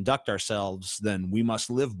how to conduct ourselves, then we must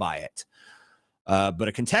live by it. But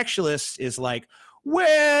a contextualist is like,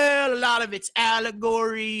 well, a lot of it's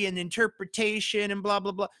allegory and interpretation and blah,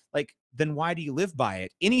 blah, blah. Like, then why do you live by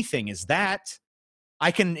it? Anything is that.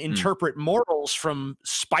 I can interpret morals from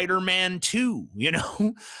Spider-Man 2, you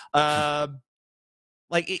know?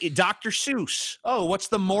 Like Dr. Seuss. Oh, what's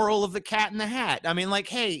the moral of the Cat in the Hat? I mean, like,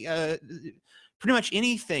 hey, pretty much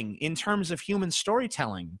anything in terms of human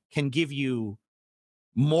storytelling can give you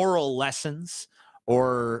moral lessons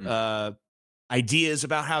or ideas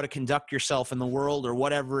about how to conduct yourself in the world, or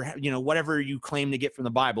whatever, you know, whatever you claim to get from the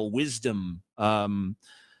Bible. Wisdom.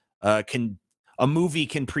 A movie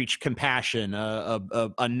can preach compassion.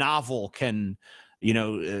 A novel can, you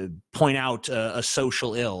know, point out a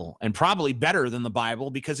social ill, and probably better than the Bible,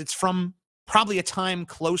 because it's from probably a time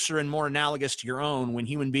closer and more analogous to your own, when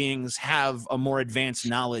human beings have a more advanced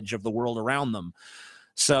knowledge of the world around them.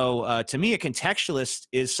 So to me, a contextualist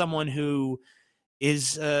is someone who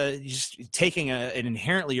is just taking an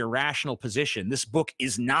inherently irrational position. This book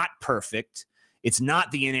is not perfect. It's not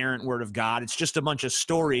the inerrant word of God. It's just a bunch of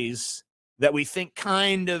stories that we think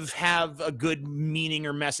kind of have a good meaning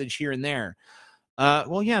or message here and there.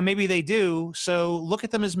 Well, yeah, maybe they do. So look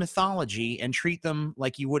at them as mythology and treat them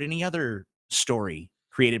like you would any other story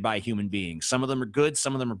created by a human being. Some of them are good.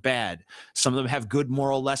 Some of them are bad. Some of them have good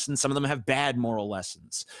moral lessons. Some of them have bad moral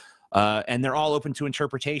lessons. And they're all open to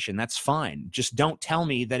interpretation. That's fine. Just don't tell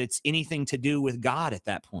me that it's anything to do with God at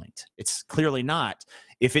that point. It's clearly not.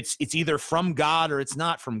 If it's either from God or it's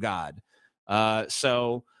not from God.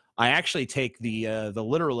 So I actually take the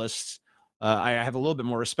literalists. I have a little bit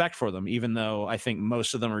more respect for them, even though I think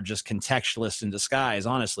most of them are just contextualists in disguise,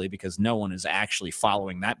 honestly, because no one is actually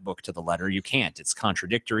following that book to the letter. You can't. It's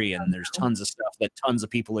contradictory, and there's tons of stuff that tons of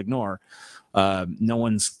people ignore. No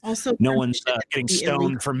one's getting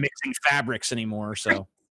stoned for mixing fabrics anymore. So,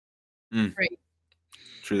 right.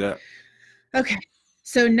 True that. Okay.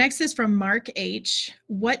 So next is from Mark H.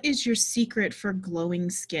 What is your secret for glowing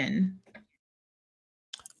skin?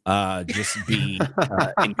 Just be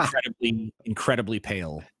incredibly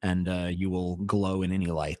pale, and you will glow in any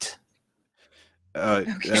light. That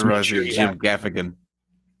reminds me of Jim Gaffigan.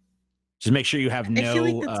 Just make sure you have no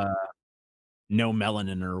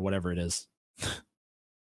melanin or whatever it is.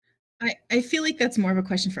 I feel like that's more of a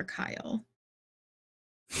question for Kyle.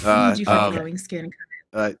 What do you for glowing skin?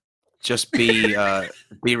 Just be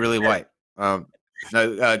really white.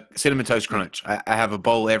 Cinnamon Toast Crunch. I have a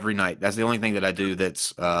bowl every night. That's the only thing that I do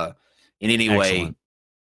that's in any way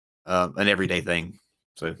an everyday thing.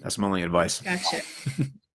 So that's my only advice. Gotcha.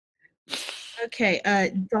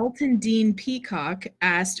 Okay. Dalton Dean Peacock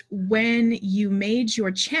asked, when you made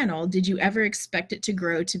your channel, did you ever expect it to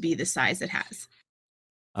grow to be the size it has?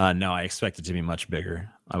 No, I expect it to be much bigger.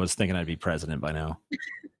 I was thinking I'd be president by now.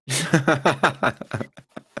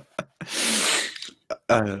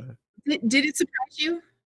 Did it surprise you?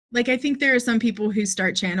 Like, I think there are some people who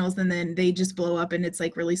start channels and then they just blow up and it's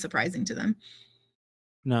like really surprising to them.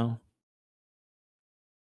 No.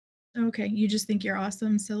 Okay, you just think you're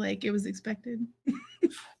awesome, so like it was expected.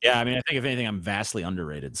 Yeah, I mean, I think if anything, I'm vastly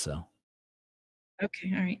underrated. So.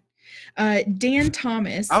 Okay, all right. Dan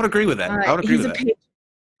Thomas. I would agree with that. I would agree with that.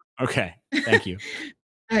 Okay, thank you.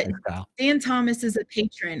 Thanks, Dan Thomas is a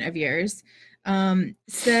patron of yours.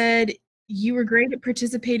 Said you were great at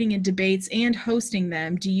participating in debates and hosting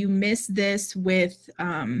them. Do you miss this with?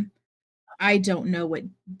 I don't know what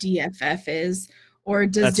DFF is, or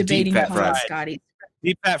does That's debating Paul Scotty?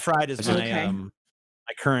 Deep Fat Fried is my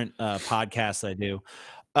current podcast I do.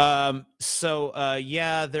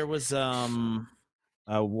 Yeah, there was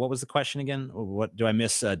what was the question again? What do I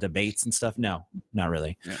miss debates and stuff? No, not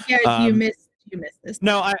really. Yeah, you miss this.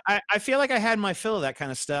 No, I feel like I had my fill of that kind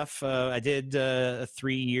of stuff. I did a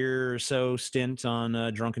 3-year or so stint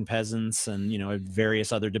on Drunken Peasants and,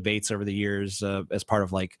 various other debates over the years as part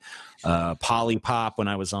of like Polypop when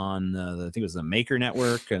I was on, I think it was the Maker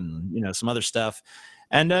Network and, some other stuff.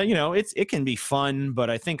 And, it can be fun, but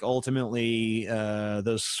I think ultimately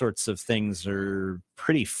those sorts of things are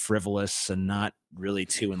pretty frivolous and not really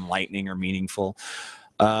too enlightening or meaningful.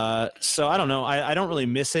 So I don't know. I don't really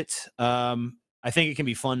miss it. I think it can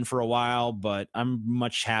be fun for a while, but I'm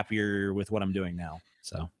much happier with what I'm doing now.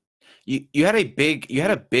 So you had a big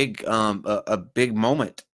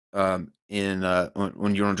moment in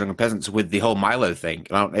when you were on Drunken Peasants with the whole Milo thing.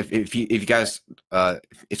 I don't, if you guys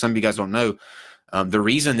if some of you guys don't know, the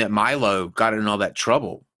reason that Milo got in all that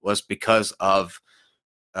trouble was because of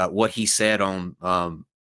what he said on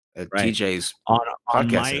TJ's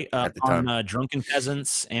podcast at the time. On Drunken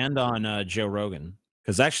Peasants and on Joe Rogan.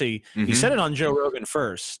 Because actually, he said it on Joe Rogan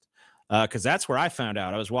first, because that's where I found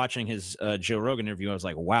out. I was watching his Joe Rogan interview. I was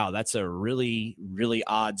like, wow, that's a really, really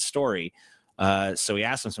odd story. So he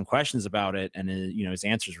asked him some questions about it, and his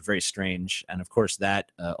answers were very strange. And of course,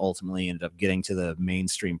 that ultimately ended up getting to the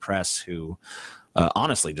mainstream press, who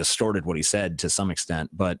honestly distorted what he said to some extent.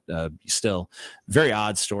 But still, very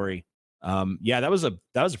odd story. Yeah, that was a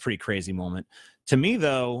pretty crazy moment to me,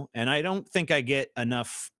 though, and I don't think I get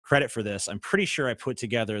enough credit for this. I'm pretty sure I put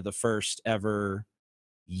together the first ever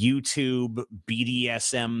YouTube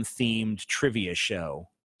BDSM themed trivia show.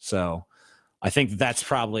 So I think that's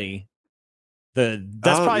probably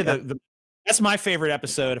that's my favorite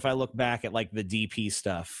episode. If I look back at like the DP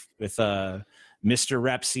stuff with Mr.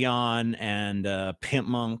 Repsion and Pimp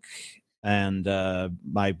Monk and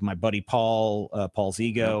my buddy Paul's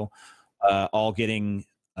Ego, all getting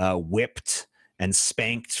whipped and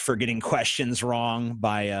spanked for getting questions wrong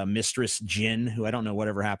by Mistress Jin, who I don't know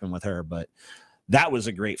whatever happened with her, but that was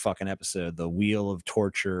a great fucking episode. The Wheel of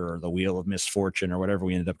Torture or the Wheel of Misfortune or whatever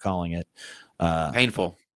we ended up calling it.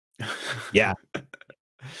 Painful. Yeah.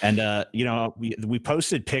 And we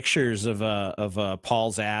posted pictures of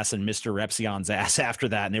Paul's ass and Mr. Repsion's ass after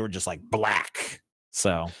that, and they were just like black.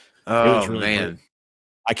 So it was really man. Cool.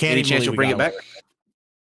 I can't Any even chance you'll bring it back?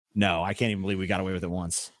 No, I can't even believe we got away with it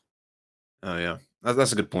once. Oh yeah,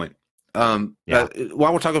 that's a good point. While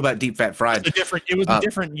we're talking about Deep Fat Fried, it was a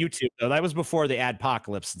different YouTube though. That was before the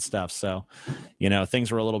adpocalypse and stuff. So,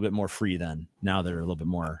 things were a little bit more free then. Now they're a little bit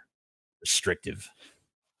more restrictive.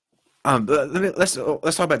 Let's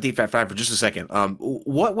talk about Deep Fat Fried for just a second.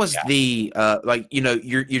 What was the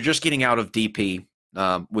you're just getting out of DP,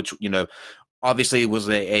 which obviously was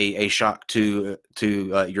a shock to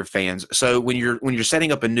your fans. So when you're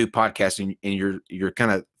setting up a new podcast and you're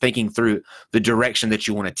kind of thinking through the direction that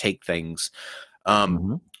you want to take things,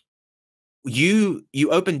 you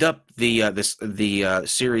opened up the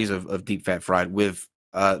series of Deep Fat Fried with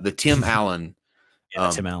the Tim Allen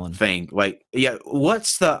Tim Allen thing. Like, what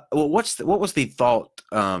was the thought?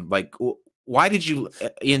 Why did you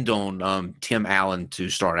end on Tim Allen to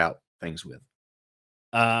start out things with?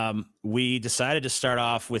 We decided to start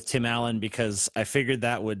off with Tim Allen because I figured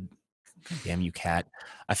that would, damn you cat.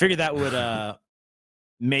 I figured that would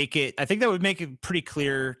make it pretty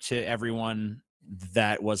clear to everyone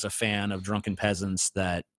that was a fan of Drunken Peasants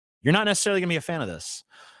that you're not necessarily gonna be a fan of this.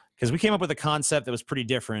 Because we came up with a concept that was pretty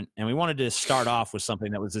different, and we wanted to start off with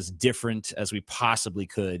something that was as different as we possibly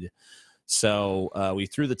could. So we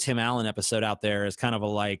threw the Tim Allen episode out there as kind of a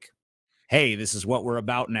like, hey, this is what we're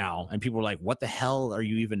about now. And people were like, what the hell are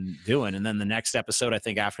you even doing? And then the next episode, I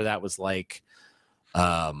think after that was like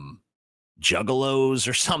Juggalos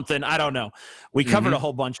or something. I don't know. We covered a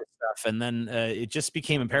whole bunch of stuff. And then it just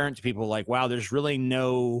became apparent to people like, wow, there's really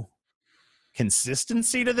no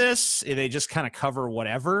consistency to this. They just kind of cover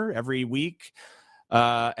whatever every week.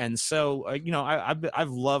 And so, I've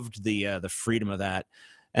loved the freedom of that,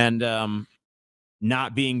 and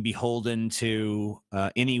not being beholden to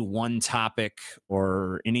any one topic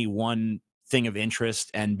or any one thing of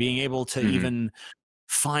interest, and being able to even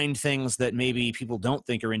find things that maybe people don't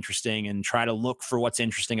think are interesting and try to look for what's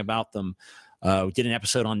interesting about them. We did an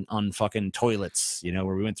episode on fucking toilets,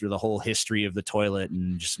 where we went through the whole history of the toilet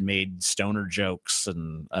and just made stoner jokes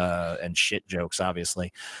and shit jokes,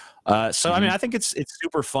 obviously. So, I mean, I think it's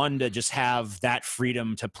super fun to just have that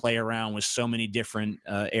freedom to play around with so many different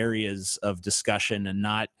areas of discussion and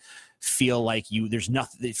not feel like there's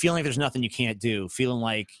nothing you can't do. Feeling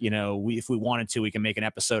like, if we wanted to, we can make an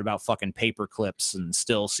episode about fucking paper clips and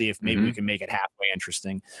still see if maybe we can make it halfway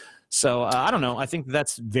interesting. So, I don't know. I think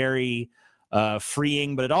that's very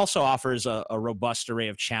freeing, but it also offers a robust array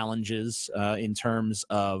of challenges in terms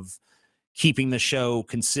of keeping the show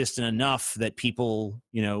consistent enough that people,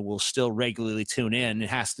 will still regularly tune in. There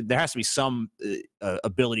has to be some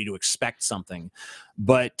ability to expect something,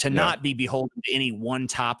 but to not be beholden to any one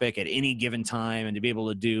topic at any given time, and to be able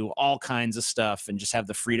to do all kinds of stuff and just have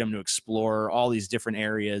the freedom to explore all these different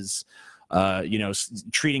areas.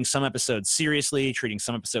 Treating some episodes seriously, treating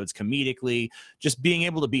some episodes comedically, just being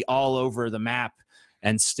able to be all over the map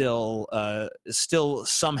and still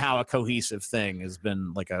somehow a cohesive thing has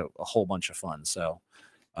been like a whole bunch of fun. So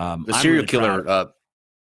the serial killer,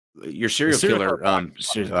 your serial killer,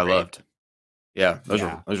 series I loved. Yeah,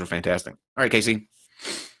 those were fantastic. All right, Casey.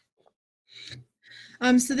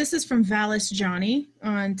 So this is from Valis Johnny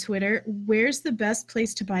on Twitter. Where's the best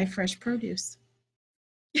place to buy fresh produce?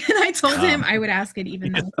 And I told him I would ask it,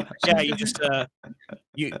 even though. You just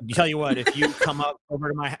you tell you what, if you come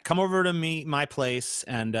over to my place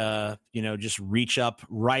and just reach up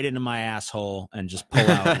right into my asshole and just pull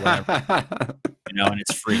out whatever, and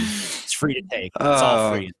it's free. It's free to take. It's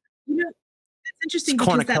all free. It's interesting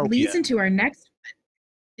because that leads into our next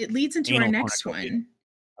one. It leads into our next one.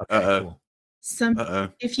 Okay, cool.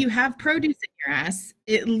 If you have produce in your ass,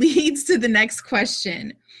 it leads to the next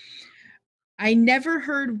question. I never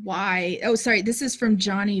heard why. Oh, sorry. This is from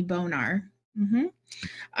Johnny Bonar.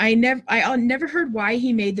 I never heard why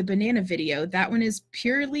he made the banana video. That one is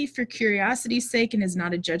purely for curiosity's sake and is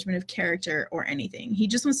not a judgment of character or anything. He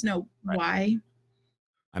just wants to know why.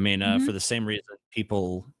 I mean, for the same reason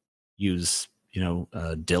people use,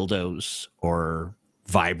 dildos or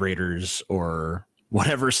vibrators or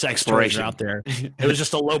whatever sex toys are out there. It was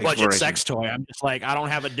just a low budget sex toy. I'm just like, I don't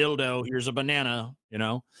have a dildo. Here's a banana,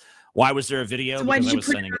 Why was there a video? So why did you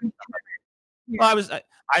put it on? Well,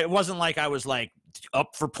 it wasn't like I was like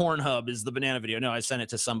up for Pornhub is the banana video. No, I sent it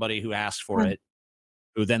to somebody who asked for it,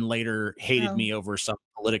 who then later hated me over some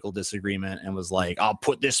political disagreement and was like, I'll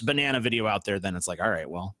put this banana video out there. Then it's like, all right,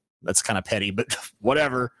 well, that's kind of petty, but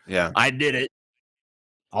whatever. Yeah. I did it.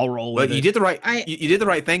 I'll roll with it. But you did the right you did the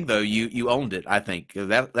right thing though. You owned it, I think.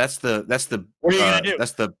 That's the what are you gonna do?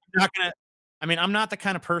 That's the I'm not gonna I'm not the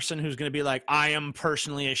kind of person who's going to be like, I am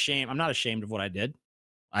personally ashamed. I'm not ashamed of what I did.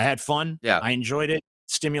 I had fun. Yeah. I enjoyed it.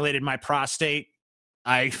 Stimulated my prostate.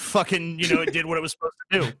 I fucking, it did what it was supposed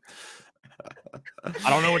to do. I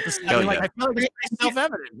don't know what to say. I feel like it's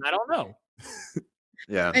self-evident. I don't know.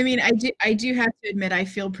 Yeah. I mean, I do have to admit, I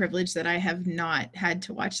feel privileged that I have not had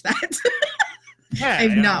to watch that.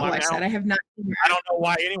 I've not watched that. I have not. I don't know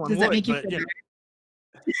why anyone would. Does that make you feel better?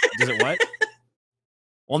 Does it what?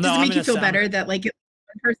 Well, no, does it make you feel better that like one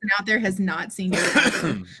person out there has not seen your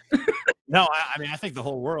No, I mean, I think the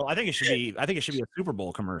whole world. I think it should be a Super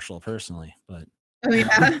Bowl commercial, personally. But oh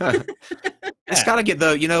yeah, it's got to get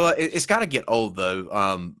though. It's got to get old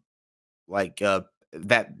though.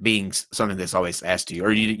 That being something that's always asked you,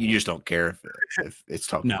 or you just don't care if it's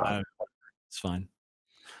talking about. No, it's fine.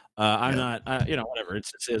 I'm not. Whatever. It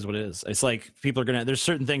is what it is. It's like there's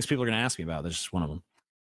certain things people are gonna ask me about. That's just one of them.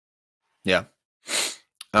 Yeah.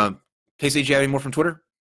 Casey, do you have any more from Twitter?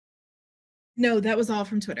 No, that was all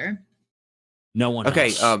from Twitter. No one.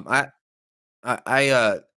 Okay. Else.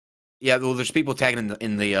 Well, there's people tagging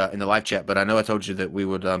in the live chat, but I know I told you that we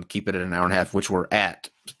would keep it at an hour and a half, which we're at.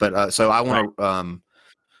 But so I want to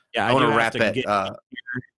I want to wrap it.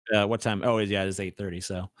 What time? Oh, yeah, it is 8:30.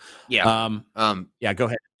 So yeah. Yeah, go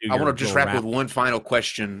ahead. I want to just wrap with one final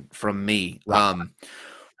question from me. Sounds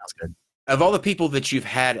good. Of all the people that you've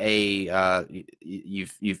had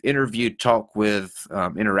you've interviewed, talked with,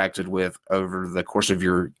 interacted with over the course of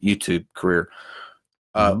your YouTube career,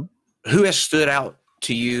 who has stood out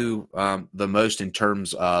to you the most in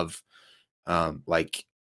terms of like,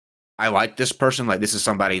 I like this person, like this is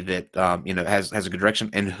somebody that has a good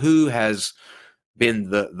direction, and who has been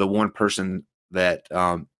the one person that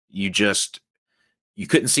you you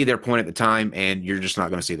couldn't see their point at the time, and you're just not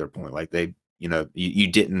going to see their point. Like they, you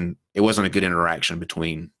didn't. It wasn't a good interaction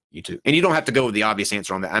between you two, and you don't have to go with the obvious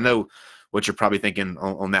answer on that. I know what you're probably thinking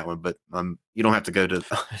on that one, but you don't have to go to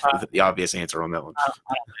the obvious answer on that one.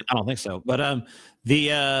 I don't think so. But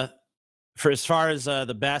for as far as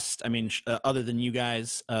the best, I mean, other than you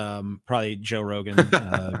guys, probably Joe Rogan.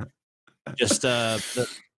 Just the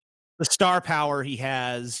star power he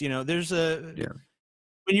has. There's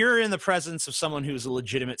when you're in the presence of someone who's a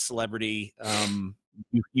legitimate celebrity,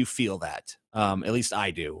 you feel that. At least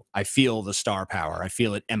I do. I feel the star power. I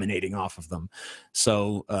feel it emanating off of them.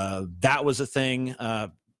 So that was a thing.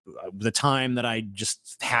 The time that I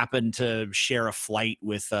just happened to share a flight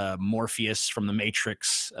with Morpheus from The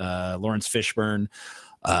Matrix, Lawrence Fishburne,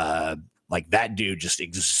 like that dude just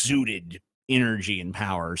exuded energy and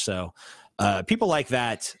power. So people like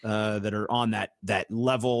that that are on that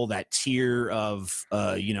level, that tier of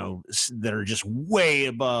that are just way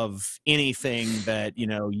above anything that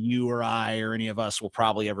you or I or any of us will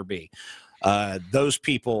probably ever be. Those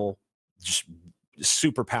people just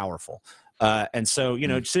super powerful. And so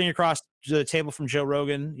sitting across the table from Joe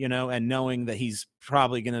Rogan, and knowing that he's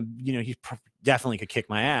probably gonna, he definitely could kick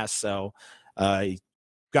my ass. So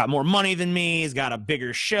got more money than me. He's got a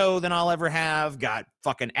bigger show than I'll ever have. Got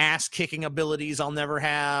fucking ass kicking abilities I'll never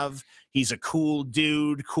have. He's a cool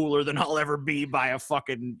dude, cooler than I'll ever be by a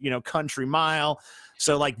fucking, country mile.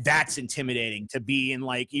 So like that's intimidating to be in.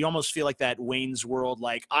 Like you almost feel like that Wayne's World,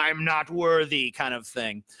 like I'm not worthy kind of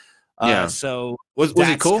thing. Yeah. So was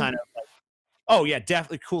he cool? Kind of like, oh yeah,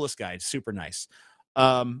 definitely coolest guy. Super nice.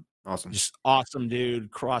 Awesome. Just awesome dude,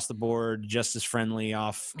 across the board, just as friendly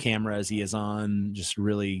off camera as he is on, just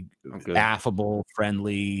really affable,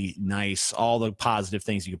 friendly, nice, all the positive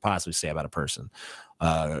things you could possibly say about a person.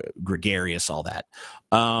 Gregarious, all that.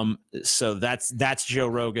 So that's Joe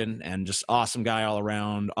Rogan, and just awesome guy all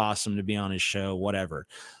around, awesome to be on his show, whatever.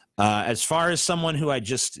 As far as someone who I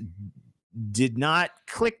just did not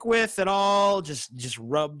click with at all, just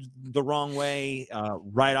rubbed the wrong way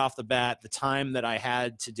right off the bat. The time that I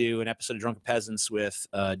had to do an episode of Drunken Peasants with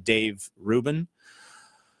Dave Rubin,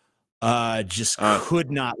 just could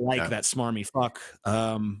not like that smarmy fuck.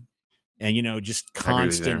 And just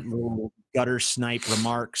constant little gutter snipe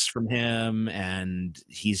remarks from him, and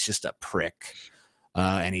he's just a prick.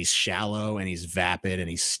 And he's shallow, and he's vapid, and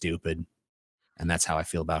he's stupid. And that's how I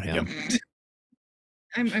feel about him. Yep.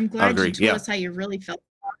 I'm glad you told us how you really felt.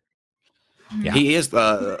 Yeah, he is.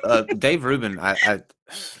 Dave Rubin. I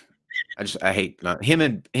hate him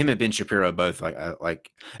and Ben Shapiro both.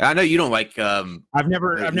 Like I know you don't like. I've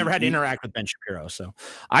never had to interact with Ben Shapiro, so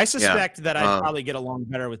I suspect that I'd probably get along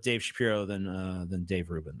better with Dave Shapiro than Dave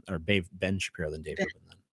Rubin, or Ben Shapiro than Dave Rubin.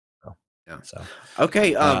 Then. So, yeah. So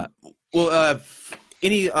okay.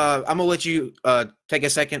 I'm gonna let you take a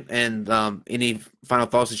second, and any final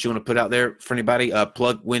thoughts that you want to put out there for anybody?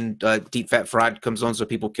 Plug when Deep Fat Fried comes on, so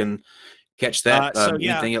people can catch that.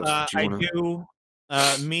 Anything else that you want to?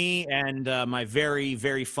 I do. Me and my very,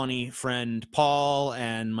 very funny friend Paul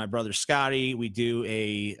and my brother Scotty, we do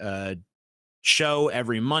a show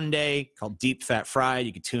every Monday called Deep Fat Fried.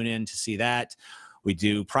 You can tune in to see that. We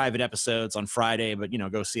do private episodes on Friday, but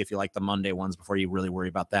go see if you like the Monday ones before you really worry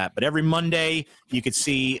about that. But every Monday, you could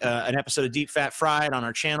see an episode of Deep Fat Fried on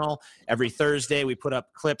our channel. Every Thursday, we put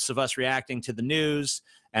up clips of us reacting to the news,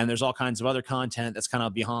 and there's all kinds of other content that's kind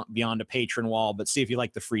of beyond a patron wall. But see if you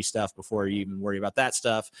like the free stuff before you even worry about that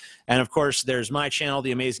stuff. And of course, there's my channel,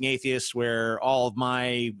 The Amazing Atheist, where all of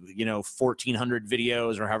my 1,400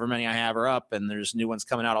 videos or however many I have are up, and there's new ones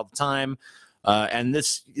coming out all the time. And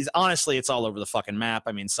this is honestly, it's all over the fucking map.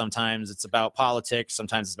 I mean, sometimes it's about politics,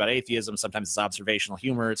 sometimes it's about atheism, sometimes it's observational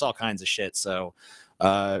humor. It's all kinds of shit. So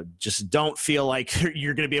just don't feel like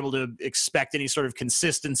you're going to be able to expect any sort of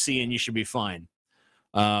consistency, and you should be fine.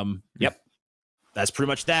 Yep. That's pretty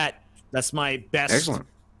much that. That's my best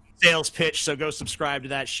sales pitch. So go subscribe to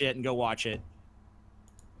that shit and go watch it.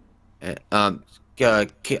 Let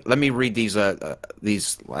me read these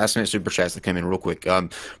last minute super chats that came in real quick.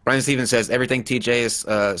 Brian Stevens says everything TJ is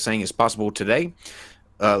saying is possible today.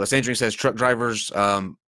 Lysandrian says truck drivers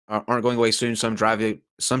aren't going away soon. Some driving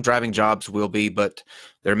jobs will be, but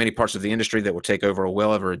there are many parts of the industry that will take over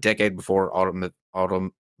well over a decade before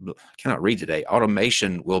automation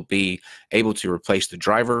will be able to replace the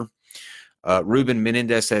driver. Ruben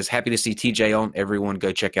Menendez says happy to see TJ on. Everyone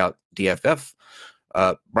go check out DFF.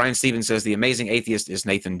 Brian Stevens says the Amazing Atheist is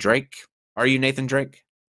Nathan Drake. Are you Nathan Drake?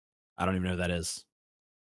 I don't even know who that is.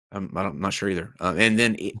 I'm not sure either. And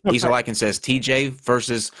then Easel Lycan says TJ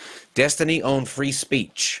versus Destiny on free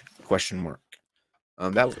speech? ? That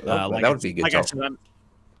would be a good talk.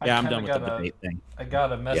 Yeah, I'm done with the debate thing. I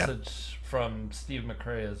got a message from Steve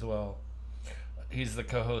McRae as well. He's the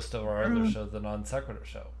co-host of our other show, the Non Sequitur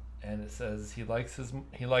Show, and it says he likes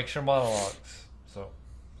your monologues. So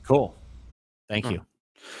cool. Thank you.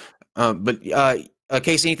 But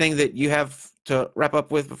Casey, anything that you have to wrap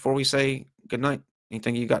up with before we say goodnight?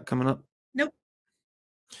 Anything you got coming up? Nope.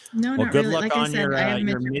 No, well, not good really. luck like on I said,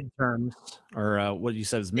 your midterms, or what you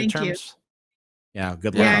said is midterms. Thank you. Yeah,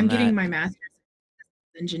 good luck. Yeah, I'm on getting that. my master's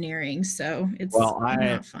in engineering, so it's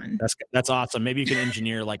not fun. That's awesome. Maybe you can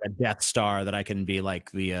engineer like a Death Star that I can be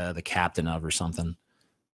like the captain of or something.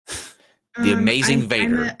 The Amazing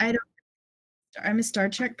Vader. I'm a Star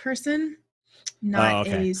Trek person, not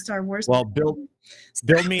a Star Wars. Well, build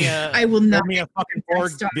me a. I will not build me a fucking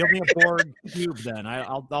Borg. Build me a Borg cube. Then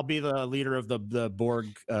I'll be the leader of the Borg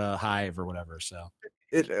hive or whatever. So.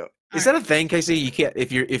 Is that a thing, Casey? You can't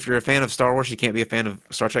if you're a fan of Star Wars, you can't be a fan of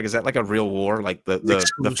Star Trek. Is that like a real war, like the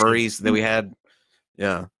furries that we had?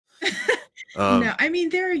 Yeah. No, I mean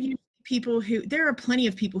there are plenty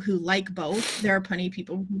of people who like both. There are plenty of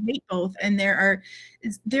people who hate both, and there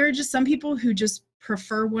are just some people who just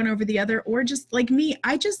prefer one over the other, or just like me.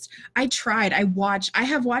 I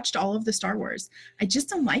have watched all of the Star Wars. I just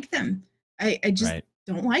don't like them. I just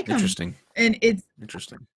don't like them. Interesting. And it's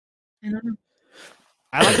interesting. I don't know.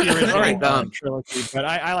 I like the original trilogy, but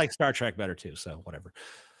I like Star Trek better too. So whatever.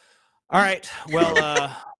 All right.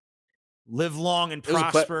 Well, live long and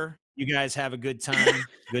prosper. You guys have a good time.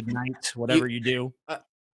 Good night. Whatever you do.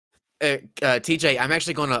 TJ, I'm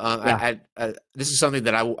actually going to. This is something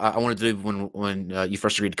that I wanted to do when you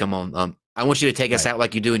first agreed to come on. I want you to take us out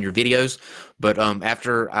like you do in your videos, but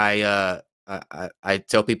after I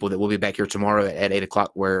tell people that we'll be back here tomorrow at 8:00,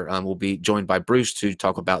 where we'll be joined by Bruce to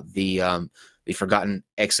talk about the Forgotten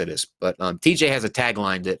Exodus. But TJ has a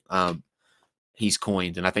tagline that he's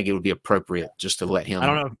coined, and I think it would be appropriate just to let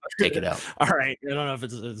him take it out. All right. I don't know if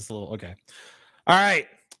it's a little okay. All right.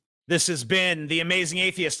 This has been The Amazing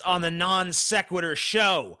Atheist on the Non Sequitur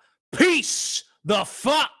Show. Peace the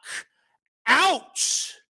fuck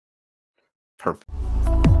out. Perfect.